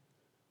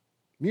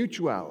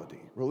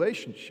 mutuality,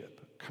 relationship,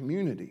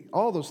 community.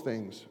 All those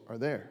things are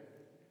there.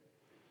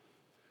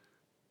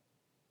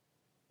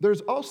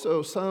 There's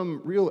also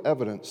some real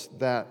evidence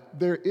that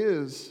there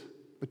is,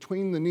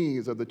 between the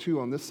knees of the two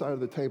on this side of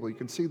the table, you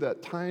can see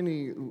that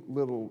tiny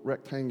little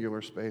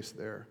rectangular space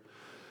there.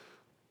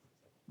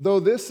 Though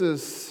this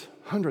is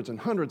hundreds and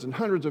hundreds and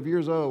hundreds of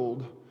years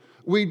old,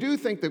 we do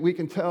think that we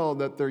can tell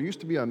that there used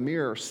to be a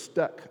mirror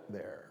stuck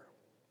there.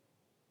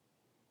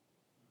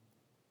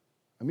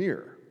 A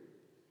mirror.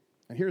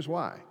 And here's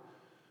why.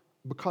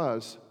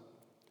 Because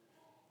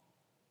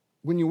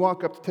when you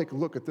walk up to take a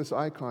look at this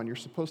icon, you're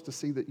supposed to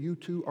see that you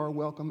too are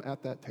welcome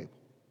at that table.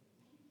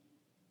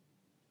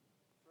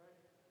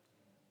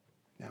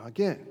 Now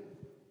again,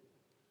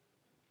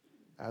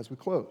 as we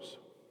close,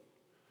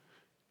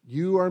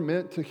 you are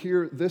meant to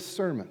hear this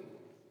sermon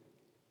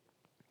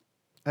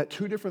at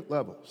two different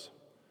levels.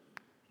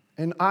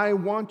 And I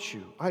want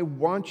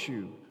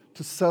you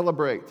to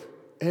celebrate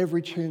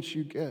every chance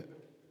you get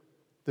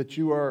that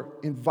you are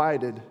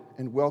invited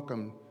and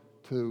welcome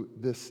to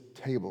this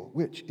table,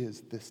 which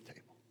is this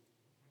table.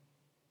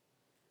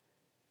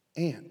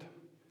 And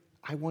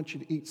I want you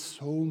to eat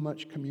so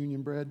much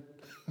communion bread,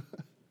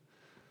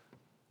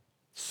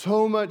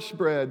 so much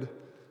bread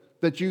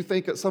that you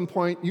think at some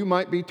point you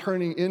might be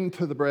turning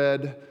into the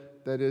bread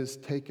that is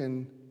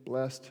taken,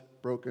 blessed,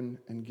 broken,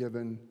 and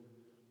given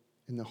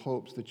in the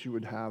hopes that you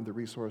would have the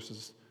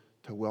resources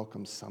to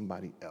welcome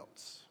somebody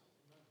else.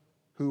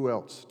 Who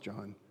else,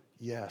 John?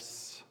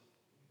 Yes.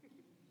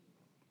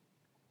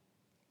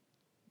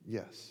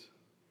 Yes.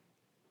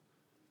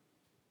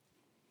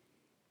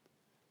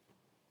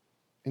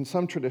 In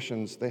some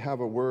traditions, they have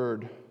a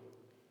word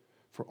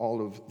for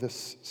all of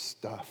this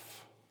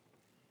stuff,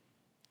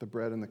 the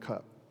bread and the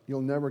cup.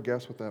 You'll never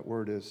guess what that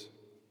word is.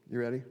 You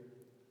ready?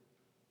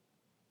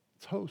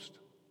 It's host.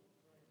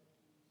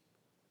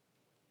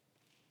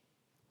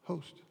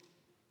 Host.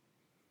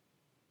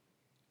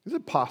 Is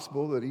it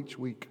possible that each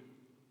week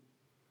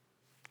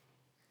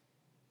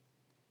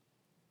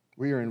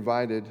we are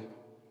invited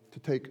to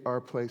take our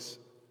place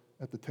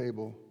at the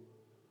table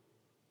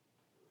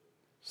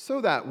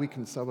so that we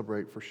can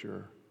celebrate for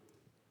sure,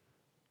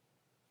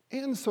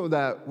 and so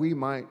that we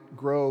might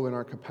grow in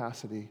our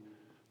capacity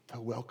to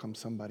welcome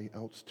somebody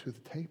else to the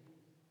table?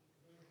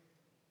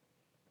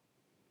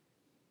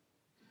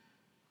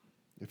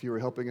 If you are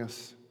helping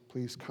us,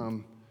 please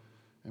come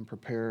and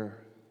prepare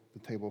the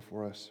table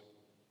for us.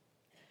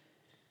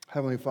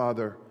 Heavenly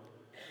Father,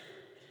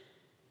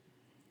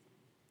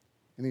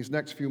 in these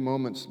next few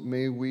moments,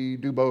 may we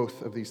do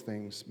both of these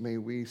things. May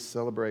we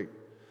celebrate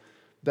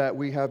that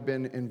we have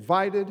been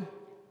invited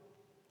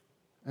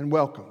and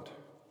welcomed,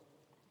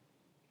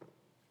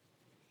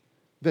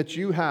 that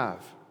you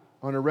have,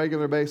 on a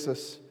regular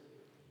basis,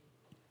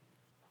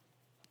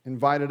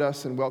 invited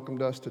us and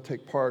welcomed us to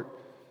take part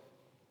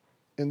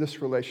in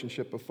this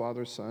relationship of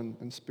Father, Son,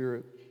 and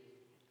Spirit.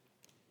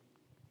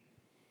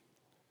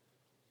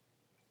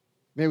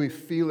 May we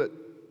feel it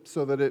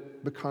so that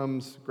it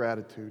becomes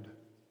gratitude.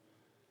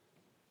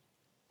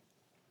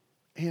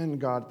 And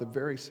God, at the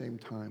very same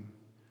time,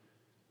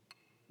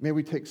 may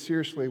we take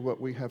seriously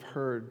what we have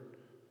heard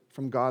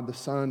from God the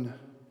Son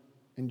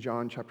in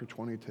John chapter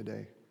 20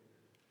 today.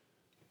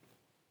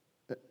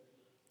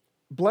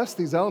 Bless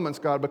these elements,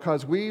 God,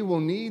 because we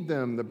will need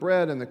them, the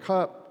bread and the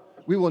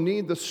cup. We will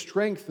need the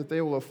strength that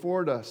they will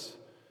afford us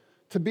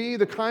to be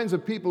the kinds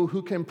of people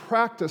who can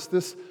practice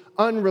this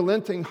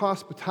unrelenting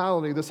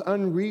hospitality, this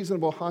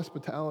unreasonable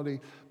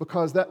hospitality,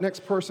 because that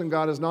next person,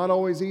 God, is not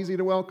always easy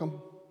to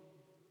welcome.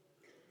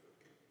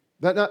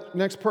 That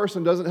next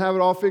person doesn't have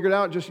it all figured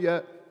out just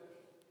yet.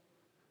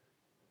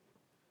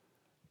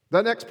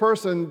 That next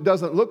person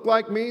doesn't look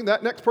like me.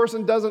 That next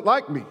person doesn't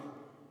like me.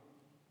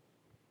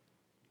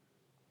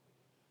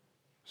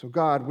 So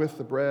God, with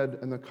the bread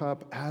and the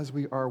cup, as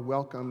we are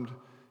welcomed,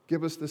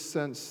 give us the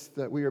sense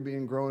that we are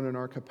being grown in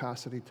our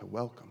capacity to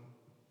welcome,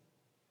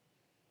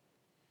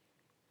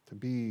 to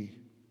be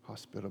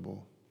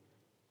hospitable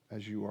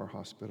as you are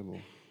hospitable.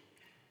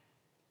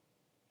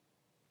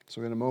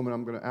 So in a moment,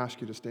 I'm going to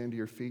ask you to stand to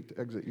your feet, to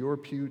exit your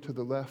pew to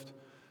the left,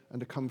 and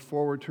to come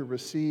forward to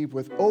receive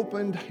with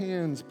opened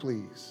hands,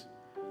 please,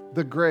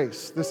 the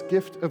grace, this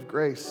gift of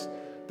grace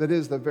that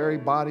is the very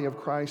body of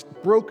Christ,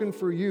 broken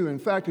for you. In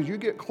fact, as you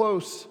get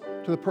close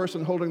to the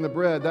person holding the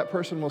bread, that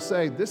person will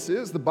say, "This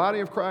is the body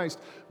of Christ,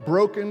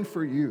 broken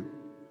for you."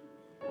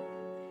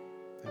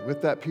 And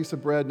with that piece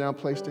of bread now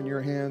placed in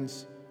your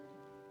hands,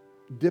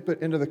 dip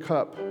it into the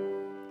cup.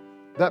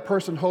 That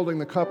person holding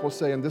the cup will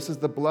say, "And this is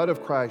the blood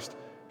of Christ,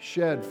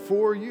 shed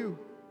for you,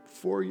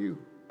 for you."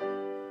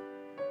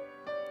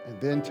 And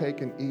then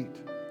take and eat.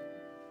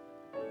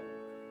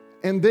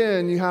 And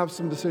then you have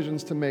some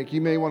decisions to make.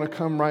 You may want to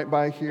come right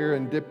by here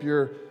and dip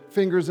your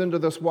fingers into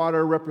this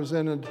water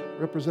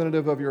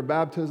representative of your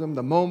baptism,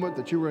 the moment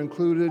that you were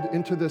included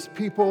into this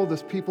people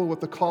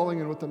with the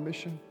calling and with the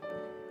mission.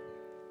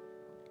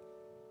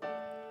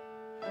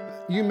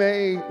 You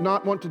may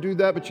not want to do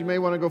that, but you may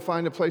want to go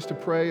find a place to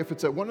pray. If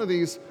it's at one of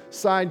these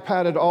side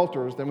padded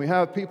altars, then we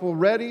have people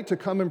ready to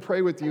come and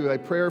pray with you, a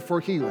prayer for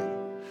healing.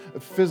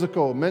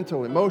 Physical,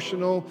 mental,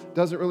 emotional,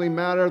 doesn't really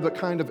matter the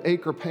kind of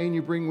ache or pain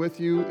you bring with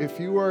you.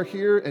 If you are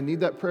here and need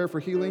that prayer for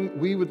healing,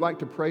 we would like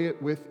to pray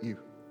it with you.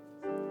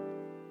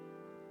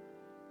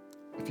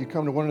 If you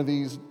come to one of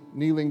these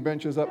kneeling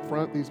benches up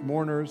front, these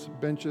mourners'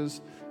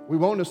 benches, we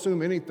won't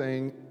assume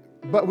anything,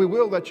 but we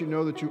will let you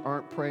know that you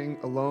aren't praying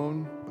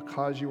alone,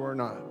 because you are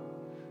not.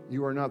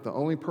 You are not the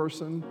only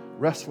person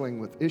wrestling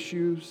with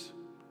issues,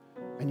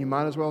 and you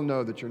might as well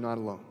know that you're not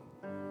alone.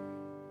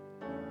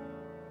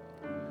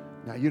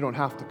 Now, you don't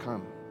have to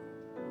come.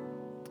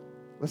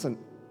 Listen,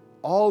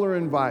 all are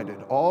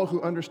invited. All who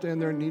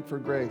understand their need for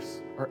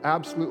grace are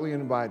absolutely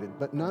invited,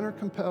 but none are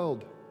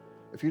compelled.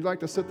 If you'd like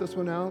to sit this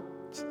one out,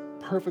 it's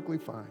perfectly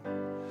fine.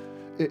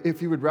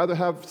 If you would rather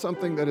have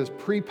something that is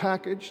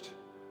prepackaged,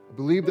 I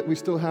believe that we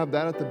still have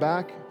that at the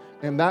back,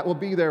 and that will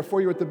be there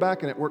for you at the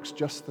back, and it works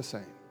just the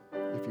same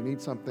if you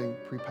need something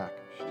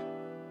prepackaged.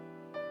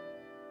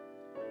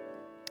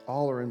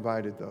 All are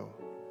invited, though,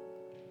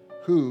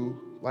 who,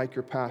 like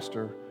your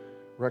pastor,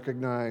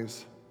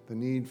 recognize the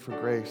need for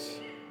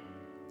grace.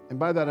 And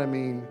by that I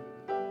mean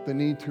the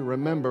need to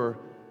remember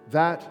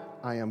that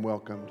I am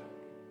welcomed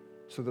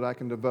so that I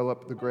can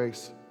develop the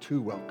grace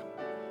to welcome.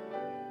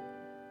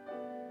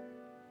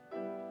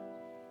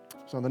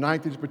 So on the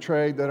night that he's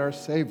betrayed, that our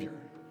Savior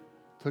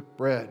took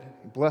bread,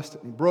 he blessed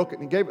it, and he broke it,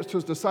 and he gave it to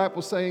his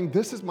disciples, saying,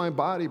 "This is my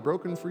body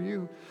broken for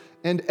you,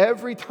 and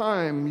every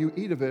time you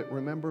eat of it,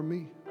 remember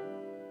me."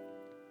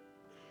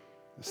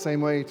 The same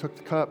way he took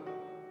the cup,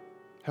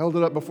 held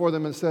it up before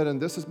them and said,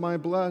 "And this is my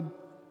blood,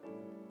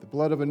 the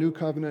blood of a new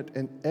covenant,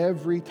 and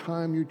every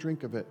time you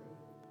drink of it,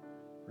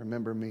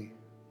 remember me."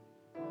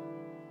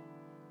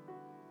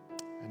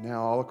 And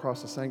now all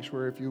across the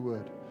sanctuary, if you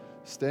would,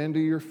 stand to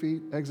your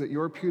feet, exit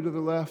your pew to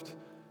the left,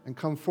 and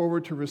come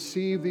forward to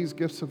receive these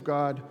gifts of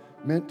God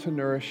meant to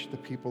nourish the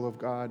people of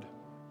God.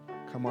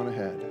 Come on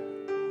ahead.